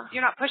Yeah.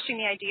 You're not pushing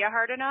the idea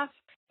hard enough?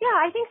 Yeah,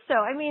 I think so.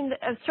 I mean,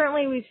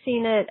 certainly we've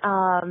seen it.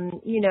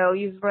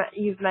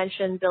 You've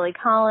mentioned Billy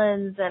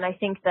Collins, and I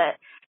think that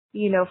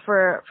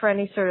for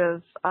any sort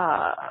of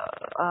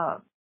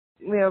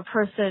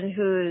person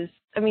who's,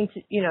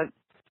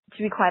 to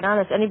be quite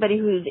honest, anybody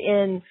who's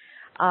in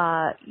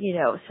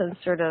some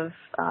sort of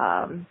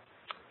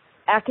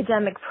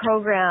academic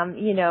program,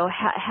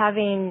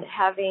 having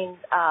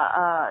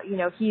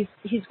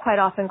he's quite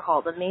often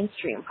called a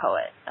mainstream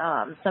poet,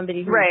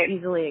 somebody who's right.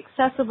 easily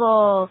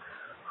accessible,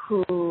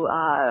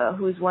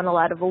 who's won a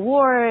lot of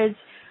awards,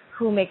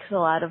 who makes a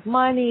lot of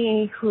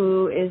money,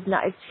 who is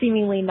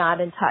seemingly not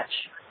in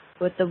touch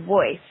with the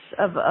voice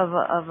of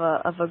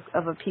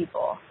a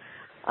people.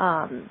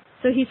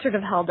 So he's sort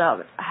of held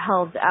out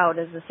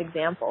as this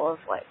example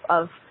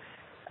of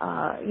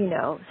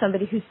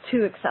somebody who's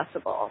too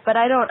accessible. But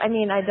I'm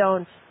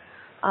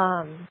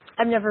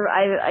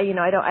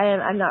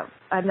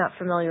not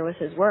familiar with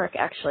his work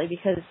actually,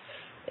 because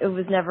it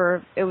was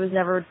never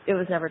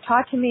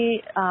taught to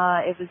me.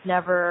 It was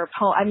never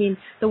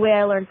the way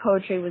I learned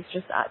poetry was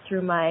just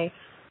through my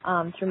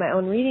own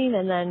reading,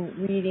 and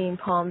then reading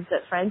poems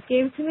that friends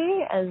gave to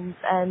me, and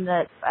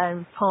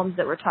poems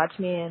that were taught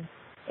to me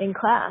in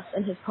class.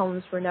 And his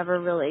poems were never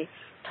really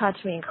taught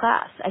to me in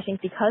class, I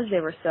think because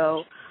they were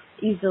so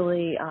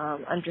easily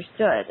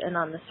understood and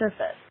on the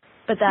surface.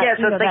 But that, yeah,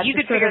 so you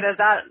could figure those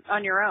out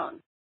on your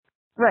own.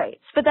 Right.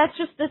 But that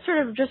sort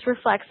of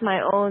reflects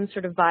my own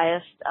sort of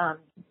biased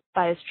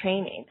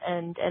training,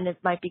 and it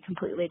might be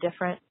completely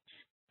different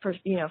for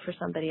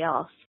somebody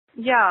else.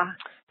 Yeah.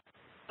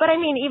 But I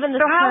mean, even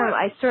this term,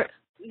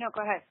 No,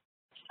 go ahead.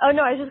 Oh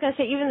no, I was just gonna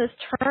say, even this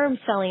term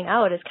selling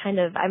out is kind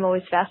of, I'm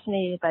always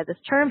fascinated by this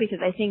term, because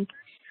I think,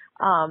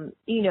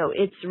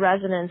 its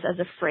resonance as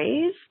a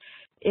phrase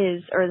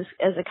as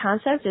a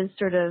concept is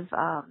sort of,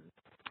 I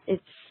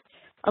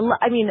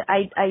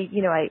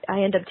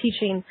end up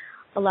teaching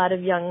a lot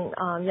of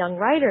young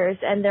writers,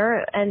 and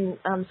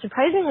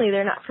surprisingly,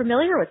 they're not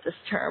familiar with this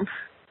term.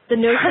 The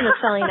notion of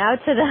selling out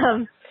to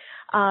them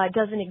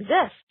doesn't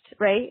exist,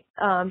 right?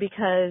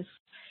 Because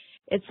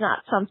it's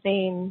not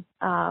something.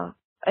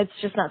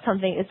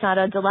 It's not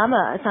a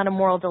dilemma. It's not a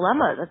moral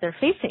dilemma that they're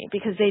facing,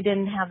 because they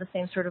didn't have the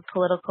same sort of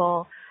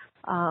political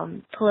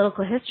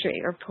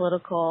history or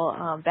political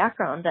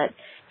background that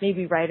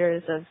maybe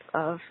writers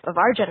of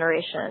our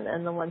generation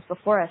and the ones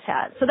before us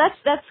had. So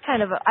that's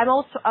kind of I'm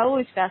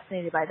always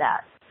fascinated by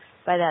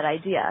that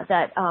idea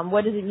that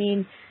what does it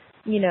mean,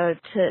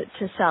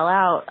 to sell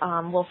out?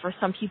 Well, for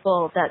some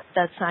people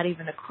that's not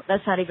even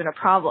a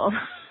problem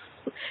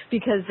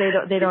because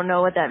they don't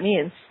know what that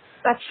means.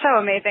 That's so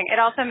amazing. It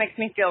also makes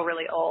me feel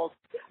really old.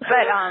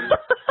 But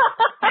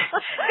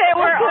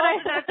we're old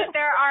enough that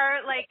there are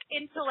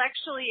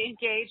intellectually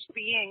engaged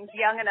beings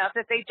young enough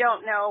that they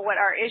don't know what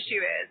our issue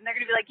is. And they're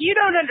going to be like, you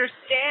don't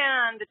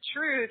understand the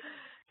truth.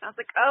 And I was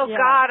like, oh, yeah.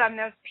 God, I'm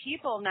those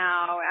people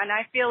now. And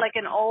I feel like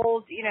an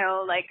old,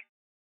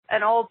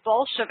 an old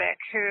Bolshevik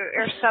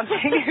or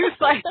something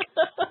who's like,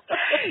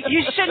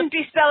 you shouldn't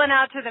be selling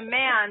out to the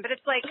man. But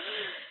it's like,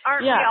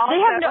 aren't we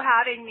also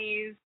having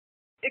these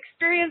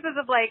experiences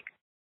of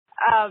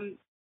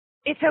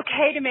it's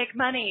okay to make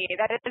money.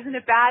 That isn't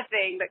a bad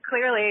thing. But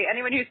clearly,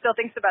 anyone who still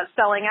thinks about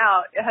selling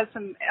out has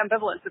some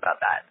ambivalence about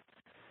that.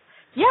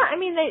 Yeah, I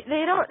mean,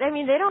 they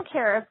don't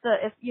care if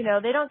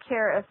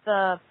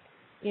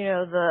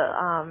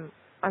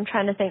I'm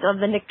trying to think of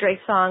the Nick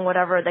Drake song,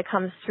 whatever, that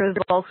comes through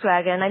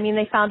Volkswagen. I mean,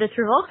 they found it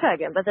through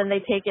Volkswagen, but then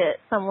they take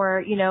it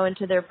somewhere,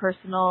 into their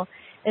personal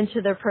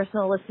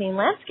listening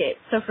landscape.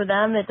 So for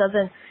them, it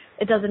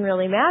doesn't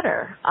really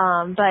matter.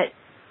 But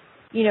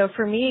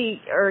for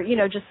me, or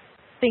just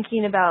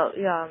thinking about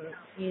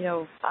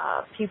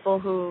people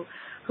who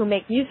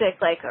make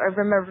music, I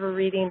remember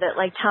reading that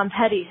Tom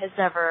Petty has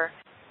never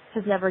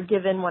has never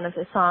given one of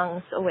his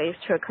songs away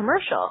to a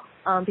commercial,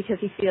 because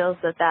he feels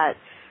that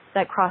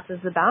crosses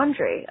the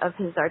boundary of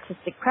his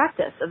artistic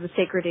practice, of the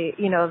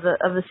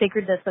of the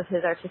sacredness of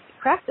his artistic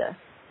practice.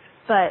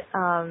 But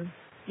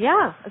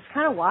yeah, it's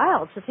kind of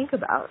wild to think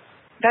about.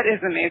 That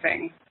is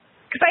amazing.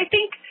 Because I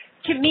think,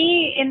 to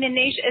me, in the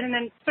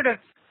sort of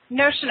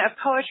notion of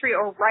poetry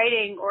or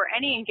writing or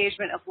any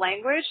engagement of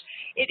language,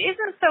 it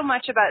isn't so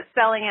much about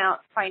selling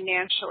out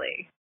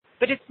financially,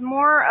 but it's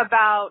more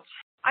about,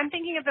 I'm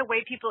thinking of the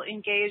way people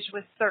engage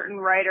with certain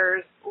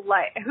writers who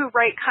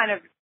write kind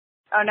of,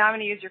 oh, now I'm going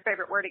to use your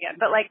favorite word again,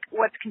 but like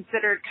what's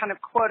considered kind of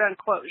quote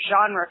unquote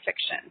genre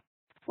fiction,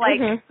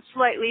 like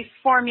slightly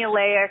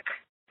formulaic.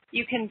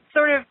 You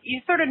sort of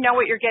know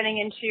what you're getting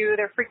into.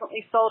 They're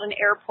frequently sold in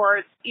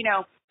airports. You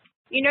know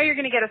you're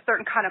going to get a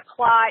certain kind of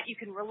plot. You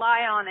can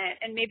rely on it,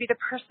 and maybe the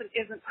person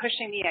isn't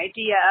pushing the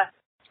idea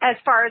as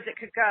far as it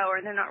could go, or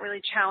they're not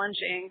really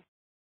challenging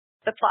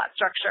the plot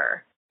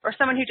structure. Or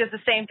someone who does the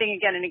same thing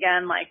again and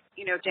again, like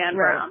Dan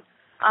Brown.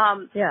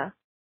 Yeah.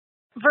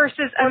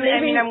 Versus, I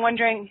mean, I'm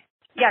wondering.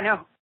 Yeah,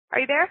 no.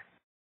 Are you there?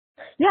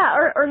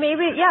 Yeah, or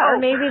maybe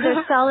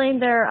they're selling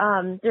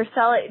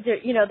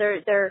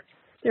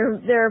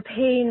they're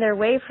paying their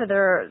way for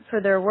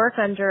their work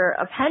under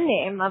a pen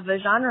name of a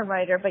genre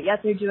writer, but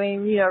yet they're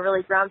doing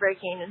really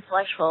groundbreaking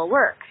intellectual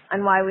work,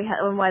 and why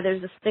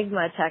there's a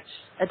stigma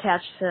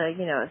attached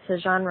to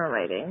genre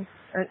writing,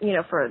 or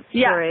for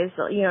stories,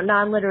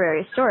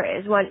 non-literary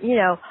stories.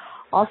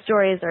 All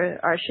stories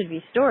should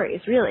be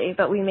stories, really,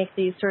 but we make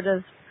these sort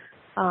of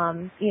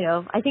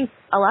I think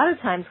a lot of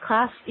times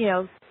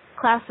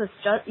classist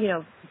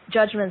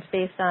judgments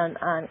based on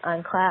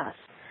class.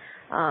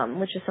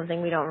 Which is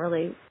something we don't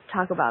really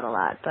talk about a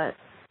lot, but.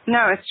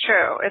 No, it's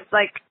true. It's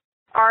like,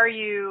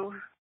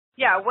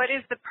 what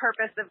is the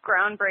purpose of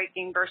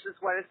groundbreaking versus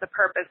what is the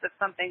purpose of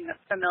something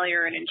that's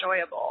familiar and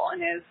enjoyable,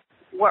 and is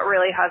what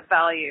really has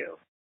value,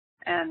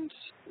 and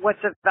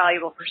what's a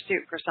valuable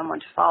pursuit for someone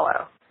to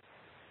follow.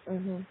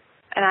 Mm-hmm.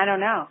 And I don't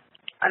know.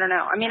 I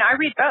mean, I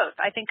read both.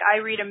 I think I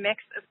read a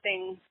mix of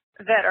things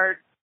that are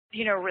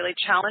really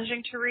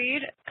challenging to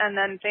read, and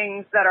then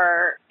things that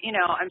are,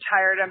 I'm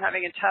tired, I'm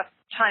having a tough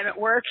time at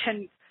work,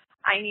 and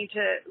I need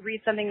to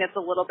read something that's a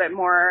little bit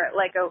more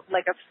well,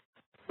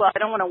 I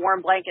don't want a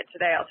warm blanket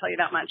today, I'll tell you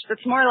that much.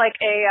 It's more like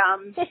a,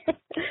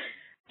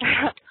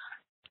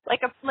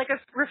 like a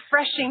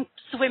refreshing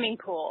swimming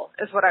pool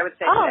is what I would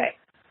say today.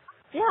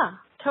 Yeah,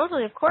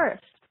 totally, of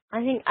course. I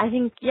think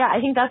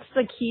that's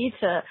the key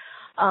to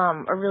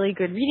a really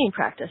good reading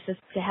practice, is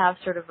to have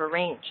sort of a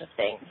range of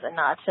things,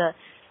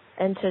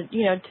 and to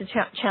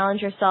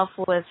challenge yourself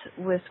with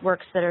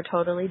works that are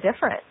totally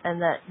different,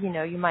 and that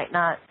you might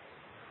not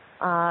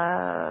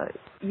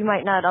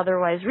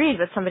otherwise read,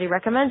 but somebody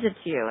recommends it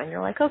to you, and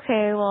you're like,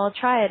 okay, well, I'll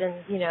try it,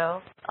 and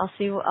I'll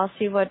see what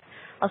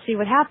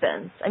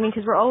happens. I mean,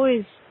 because we're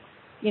always,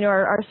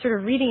 our sort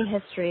of reading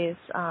histories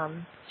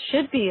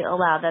should be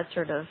allowed that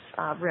sort of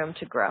room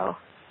to grow.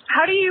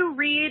 How do you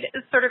read,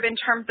 sort of in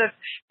terms of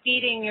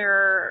feeding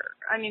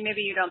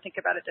maybe you don't think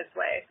about it this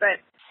way, but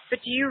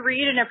do you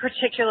read in a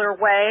particular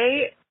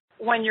way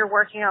when you're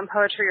working on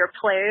poetry or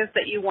plays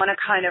that you want to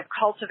kind of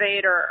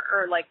cultivate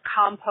or like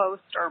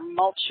compost or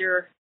mulch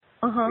your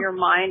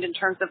mind in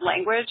terms of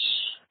language?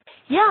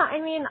 Yeah, I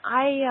mean,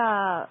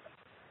 I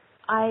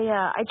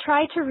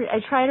try to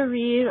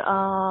read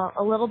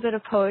a little bit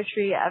of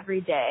poetry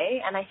every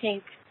day, and I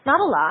think not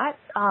a lot.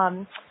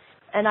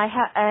 And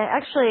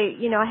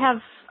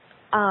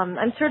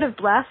I'm sort of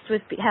blessed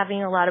with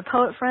having a lot of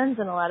poet friends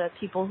and a lot of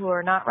people who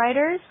are not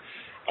writers.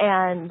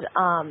 And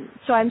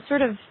so I'm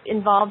sort of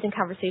involved in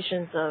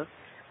conversations of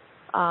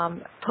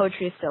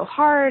poetry is so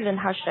hard, and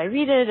how should I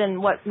read it?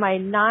 And what my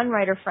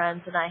non-writer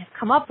friends and I have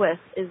come up with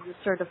is this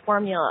sort of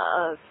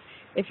formula of,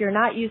 if you're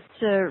not used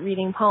to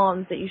reading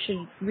poems, that you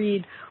should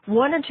read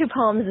 1 or 2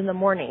 poems in the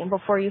morning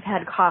before you've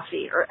had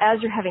coffee, or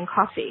as you're having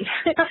coffee,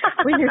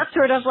 when you're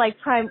sort of like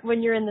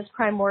when you're in this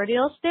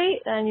primordial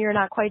state and you're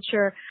not quite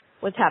sure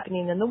what's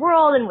happening in the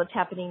world and what's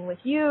happening with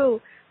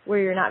you, where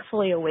you're not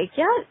fully awake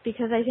yet.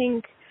 Because I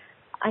think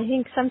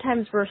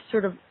sometimes we're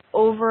sort of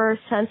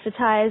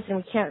oversensitized and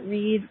we can't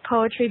read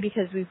poetry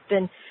because we've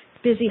been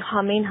busy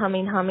humming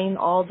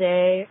all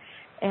day.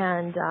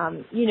 And,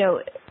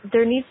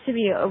 there needs to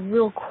be a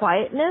real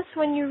quietness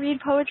when you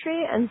read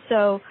poetry. And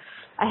so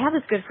I have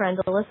this good friend,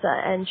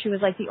 Alyssa, and she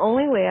was like, the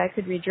only way I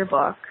could read your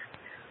book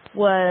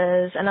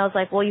was, and I was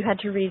like, well, you had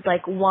to read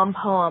like 1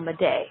 poem a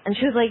day. And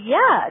she was like,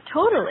 yeah,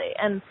 totally.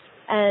 And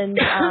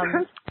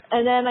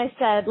then I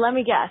said, let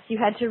me guess, you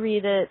had to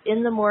read it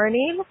in the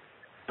morning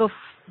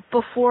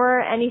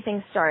before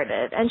anything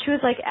started. And she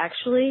was like,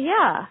 actually,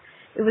 yeah,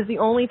 it was the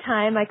only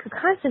time I could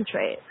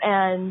concentrate.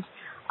 And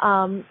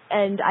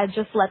I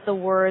just let the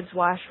words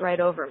wash right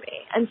over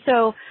me. And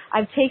so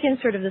I've taken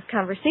sort of this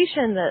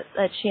conversation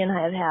that she and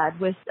I have had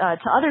with,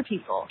 to other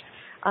people.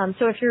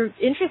 So if you're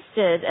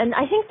interested, and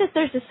I think that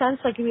there's a sense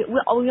like we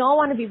all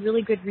want to be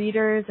really good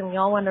readers, and we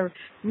all want to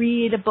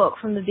read a book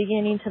from the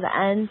beginning to the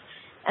end.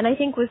 And I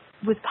think with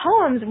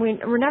poems,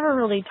 we're never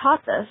really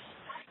taught this.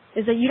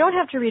 is that you don't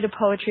have to read a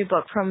poetry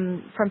book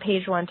from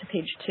page 1 to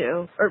page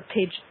 2 or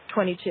page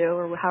 22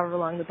 or however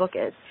long the book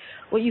is.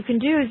 What you can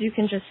do is you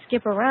can just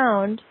skip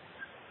around.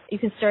 You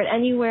can start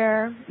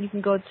anywhere. You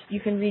can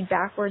read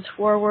backwards,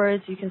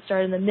 forwards. You can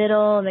start in the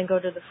middle and then go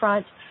to the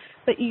front.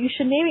 But you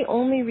should maybe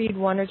only read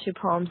 1 or 2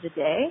 poems a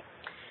day.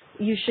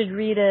 You should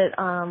read it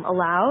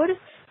aloud.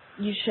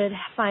 You should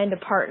find a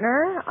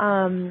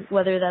partner,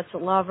 whether that's a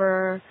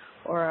lover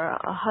or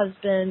a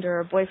husband or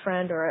a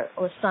boyfriend or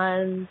a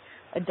son,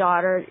 a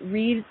daughter.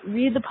 Read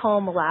the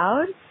poem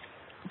aloud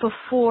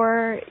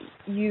before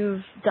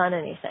you've done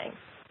anything.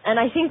 And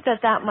I think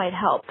that might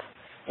help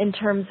in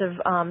terms of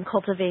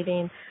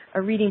cultivating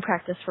a reading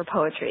practice for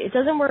poetry. It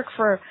doesn't work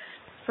for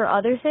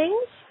other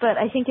things, but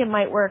I think it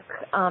might work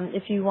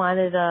if you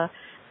wanted a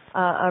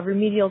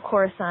remedial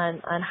course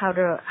on how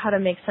to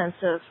make sense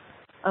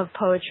of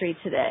poetry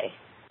today.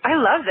 I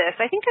love this.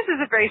 I think this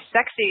is a very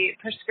sexy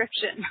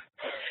prescription,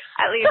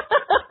 at least,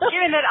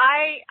 given that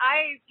I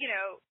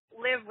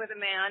live with a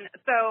man.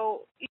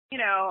 So,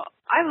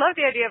 I love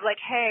the idea of like,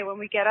 hey, when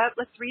we get up,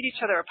 let's read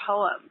each other a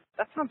poem.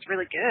 That sounds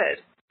really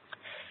good.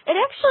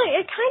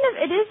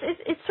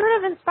 It's sort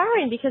of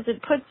inspiring because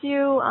it puts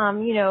you,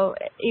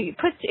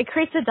 it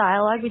creates a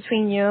dialogue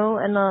between you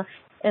and the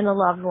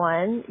loved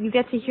one. You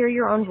get to hear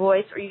your own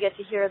voice, or you get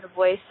to hear the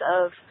voice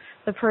of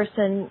the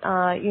person,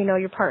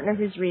 your partner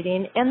who's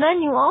reading. And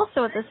then you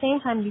also, at the same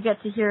time, you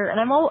get to hear, and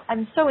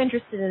I'm so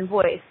interested in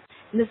voice.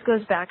 And this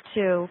goes back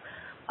to,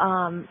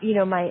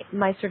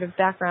 my sort of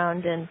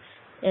background in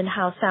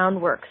how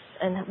sound works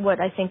and what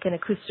I think an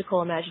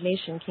acoustical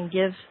imagination can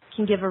give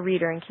a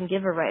reader and can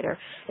give a writer,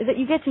 is that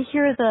you get to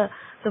hear the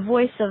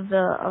voice of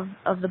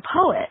the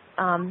poet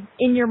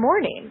in your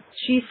morning.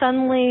 She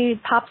suddenly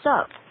pops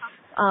up,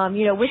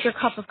 with your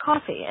cup of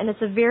coffee, and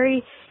it's a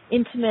very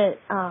intimate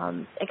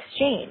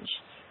exchange.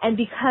 And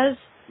because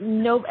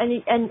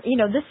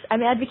this,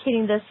 I'm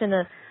advocating this in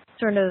a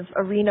sort of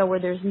arena where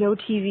there's no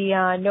TV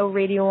on, no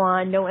radio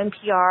on, no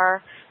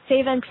NPR.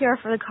 Save NPR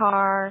for the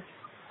car.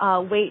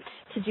 Wait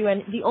to do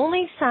any. The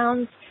only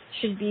sounds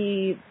should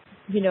be,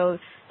 the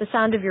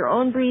sound of your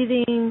own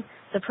breathing,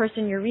 the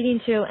person you're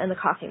reading to, and the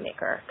coffee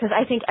maker. Because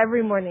I think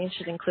every morning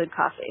should include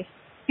coffee.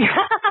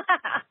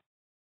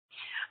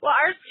 Well,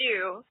 ours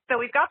do. So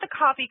we've got the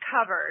coffee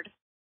covered.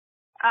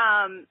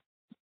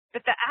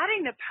 But the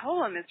adding the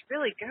poem is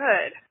really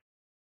good.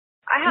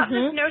 I have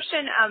this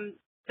notion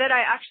that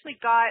I actually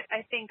got,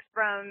 I think,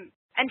 from,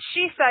 and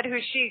she said who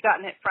she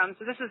gotten it from.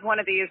 So this is one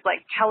of these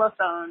like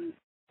telephone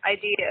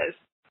ideas.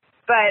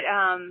 But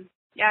and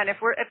if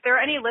there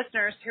are any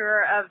listeners who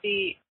are of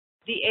the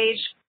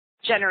age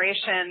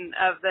generation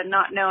of the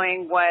not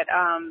knowing what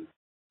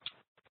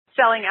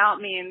selling out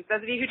means,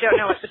 those of you who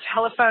don't know what the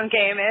telephone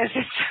game is,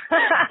 it's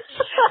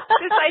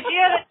this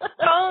idea that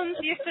phones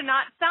used to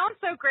not sound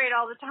so great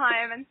all the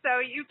time, and so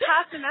you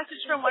pass a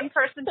message from one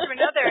person to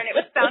another, and it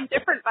would sound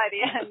different by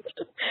the end.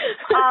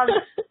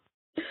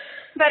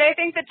 But I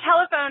think the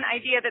telephone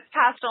idea that's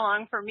passed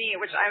along for me,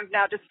 which I've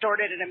now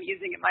distorted and I'm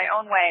using it my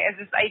own way, is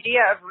this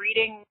idea of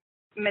reading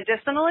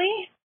medicinally.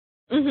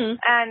 Mm-hmm.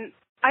 And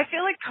I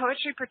feel like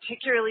poetry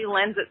particularly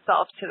lends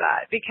itself to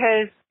that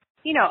because,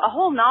 a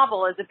whole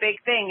novel is a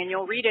big thing and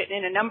you'll read it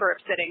in a number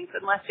of sittings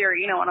unless you're,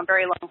 on a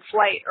very long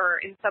flight or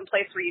in some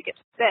place where you get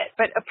to sit.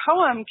 But a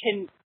poem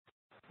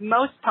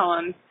most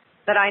poems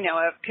that I know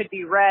of could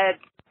be read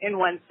in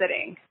one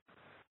sitting.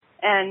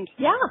 And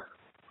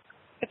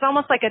it's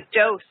almost like a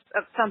dose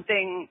of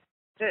something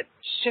that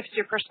shifts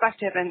your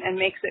perspective and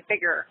makes it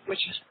bigger, which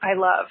I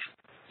love.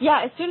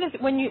 Yeah, as soon as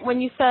when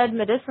you said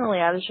medicinally,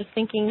 I was just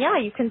thinking,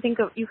 you can think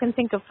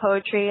of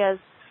poetry as,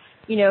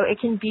 it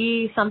can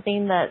be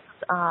something that's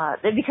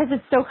because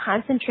it's so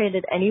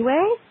concentrated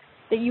anyway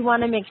that you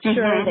want to make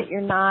sure that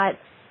you're not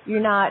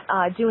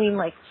doing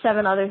like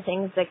 7 other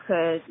things that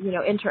could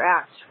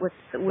interact with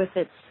the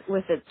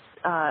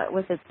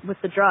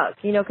drug,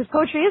 because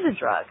poetry is a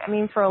drug. I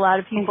mean, for a lot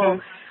of people.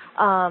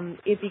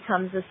 It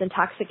becomes this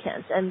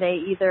intoxicant, and they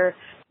either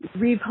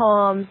read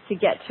poems to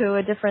get to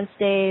a different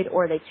state,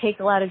 or they take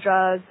a lot of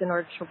drugs in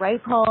order to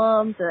write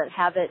poems and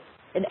have it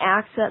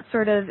enact that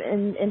sort of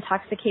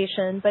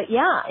intoxication. But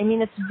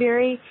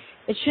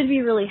it should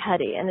be really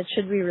heady and it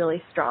should be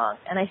really strong.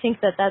 And I think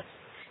that's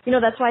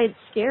why it's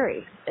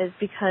scary, is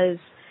because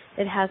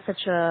it has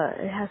such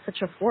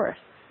a force.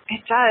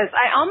 It does.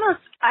 I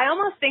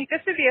almost think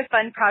this would be a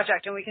fun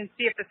project, and we can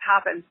see if this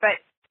happens. But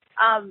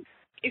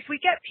if we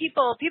get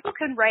people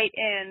can write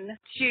in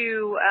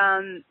to,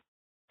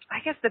 I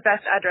guess the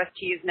best address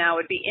to use now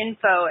would be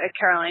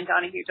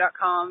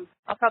info@carolinedonahue.com.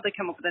 I'll probably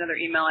come up with another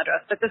email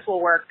address, but this will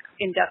work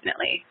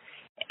indefinitely.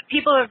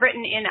 People have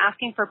written in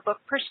asking for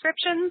book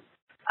prescriptions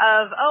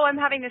of, I'm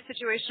having this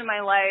situation in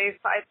my life.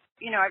 I've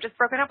just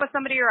broken up with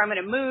somebody, or I'm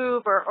going to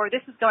move, or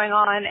this is going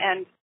on,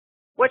 and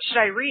what should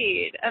I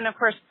read? And of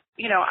course,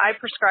 I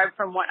prescribe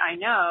from what I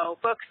know,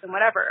 books and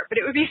whatever, but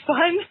it would be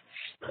fun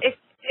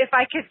if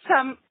I could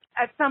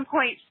at some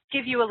point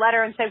give you a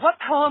letter and say, what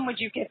poem would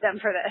you give them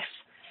for this?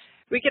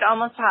 We could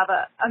almost have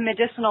a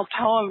medicinal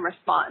poem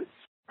response.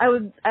 I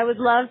would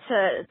love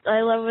to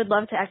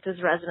act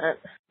as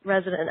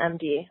resident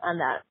MD on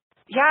that.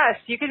 Yes,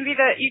 you can be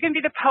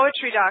the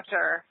poetry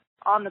doctor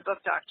on the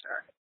book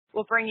doctor.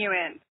 We'll bring you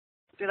in.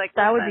 Be like,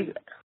 that would be.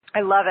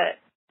 I love it.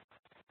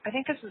 I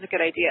think this is a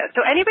good idea.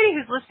 So anybody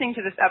who's listening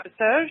to this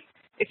episode,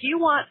 if you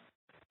want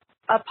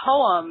a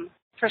poem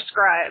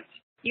prescribed,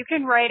 you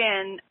can write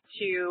in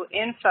to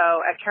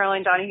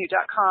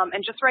info@carolinedonahue.com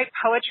and just write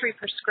poetry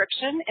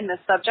prescription in the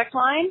subject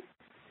line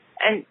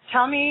and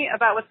tell me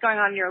about what's going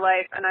on in your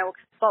life, and I will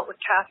consult with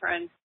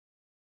Catherine,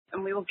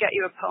 and we will get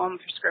you a poem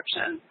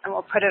prescription, and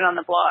we'll put it on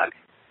the blog.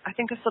 I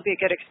think this will be a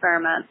good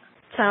experiment.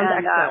 Sounds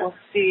excellent. We'll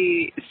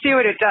see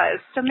what it does.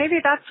 So maybe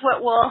that's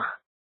what we'll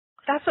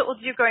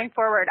do going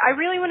forward. I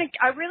really want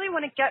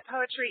to get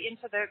poetry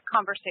into the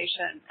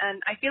conversation,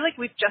 and I feel like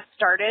we've just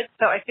started,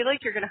 so I feel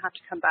like you're going to have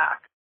to come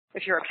back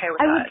if you're okay with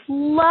that.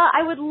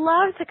 I would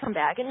love to come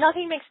back, and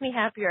nothing makes me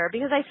happier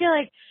because I feel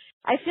like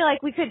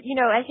we could,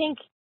 I think,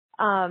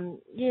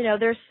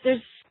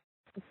 there's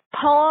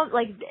poem,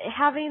 like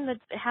having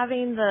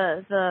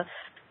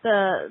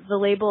the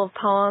label of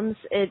poems.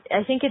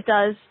 I think it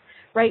does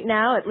right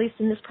now, at least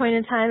in this point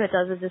in time, it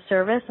does a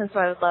disservice, and so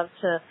I would love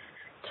to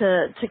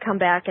come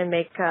back and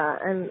make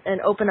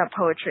and open up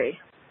poetry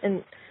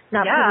and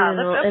not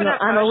put it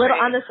on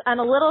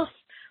a little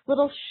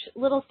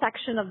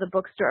section of the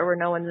bookstore where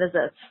no one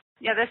visits.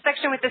 Yeah, the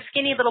section with the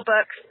skinny little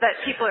books that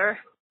people are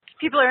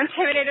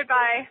intimidated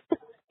by.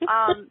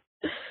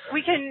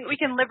 We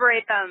can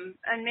liberate them,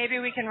 and maybe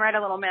we can write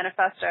a little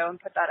manifesto and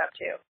put that up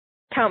too.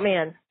 Count me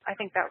in. I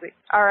think that would be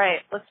all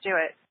right. Let's do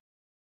it.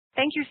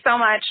 Thank you so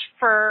much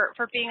for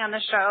being on the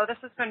show. This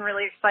has been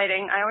really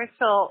exciting. I always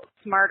feel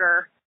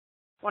smarter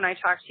when I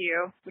talk to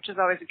you, which is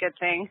always a good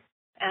thing.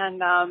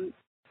 And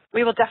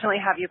we will definitely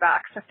have you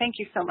back. So thank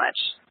you so much.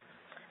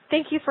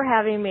 Thank you for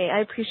having me. I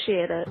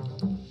appreciate it.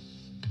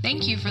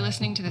 Thank you for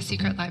listening to the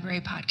Secret Library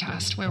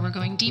podcast, where we're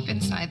going deep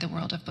inside the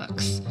world of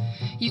books.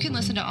 You can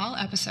listen to all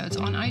episodes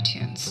on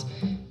iTunes.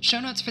 Show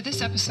notes for this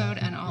episode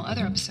and all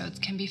other episodes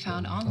can be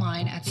found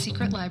online at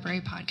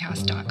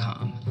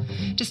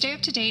secretlibrarypodcast.com. To stay up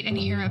to date and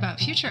hear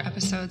about future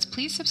episodes,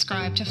 please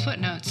subscribe to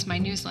Footnotes, my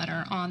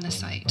newsletter, on the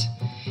site.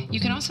 You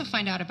can also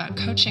find out about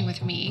coaching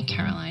with me,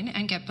 Caroline,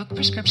 and get book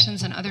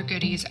prescriptions and other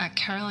goodies at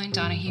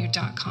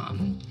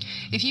carolinedonahue.com.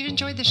 If you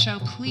enjoyed the show,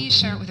 please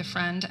share it with a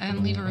friend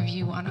and leave a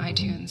review on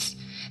iTunes.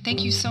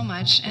 Thank you so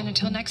much, and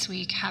until next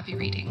week, happy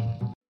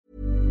reading.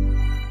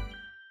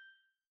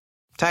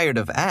 Tired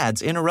of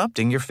ads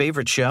interrupting your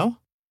favorite show?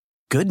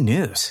 Good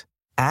news.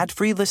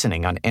 Ad-free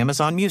listening on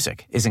Amazon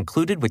Music is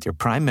included with your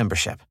Prime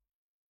membership.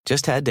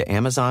 Just head to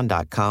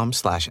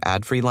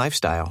amazon.com/ad-free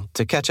lifestyle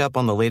to catch up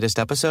on the latest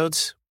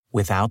episodes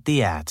without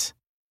the ads.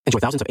 Enjoy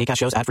thousands of Acast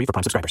shows ad-free for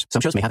Prime subscribers.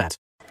 Some shows may have ads.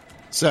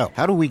 So,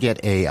 how do we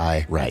get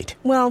AI right?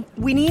 Well,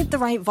 we need the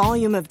right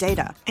volume of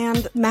data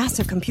and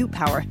massive compute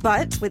power.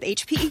 But with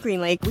HPE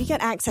GreenLake, we get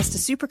access to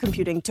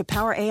supercomputing to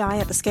power AI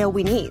at the scale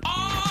we need.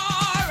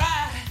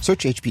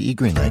 Search HPE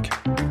GreenLake.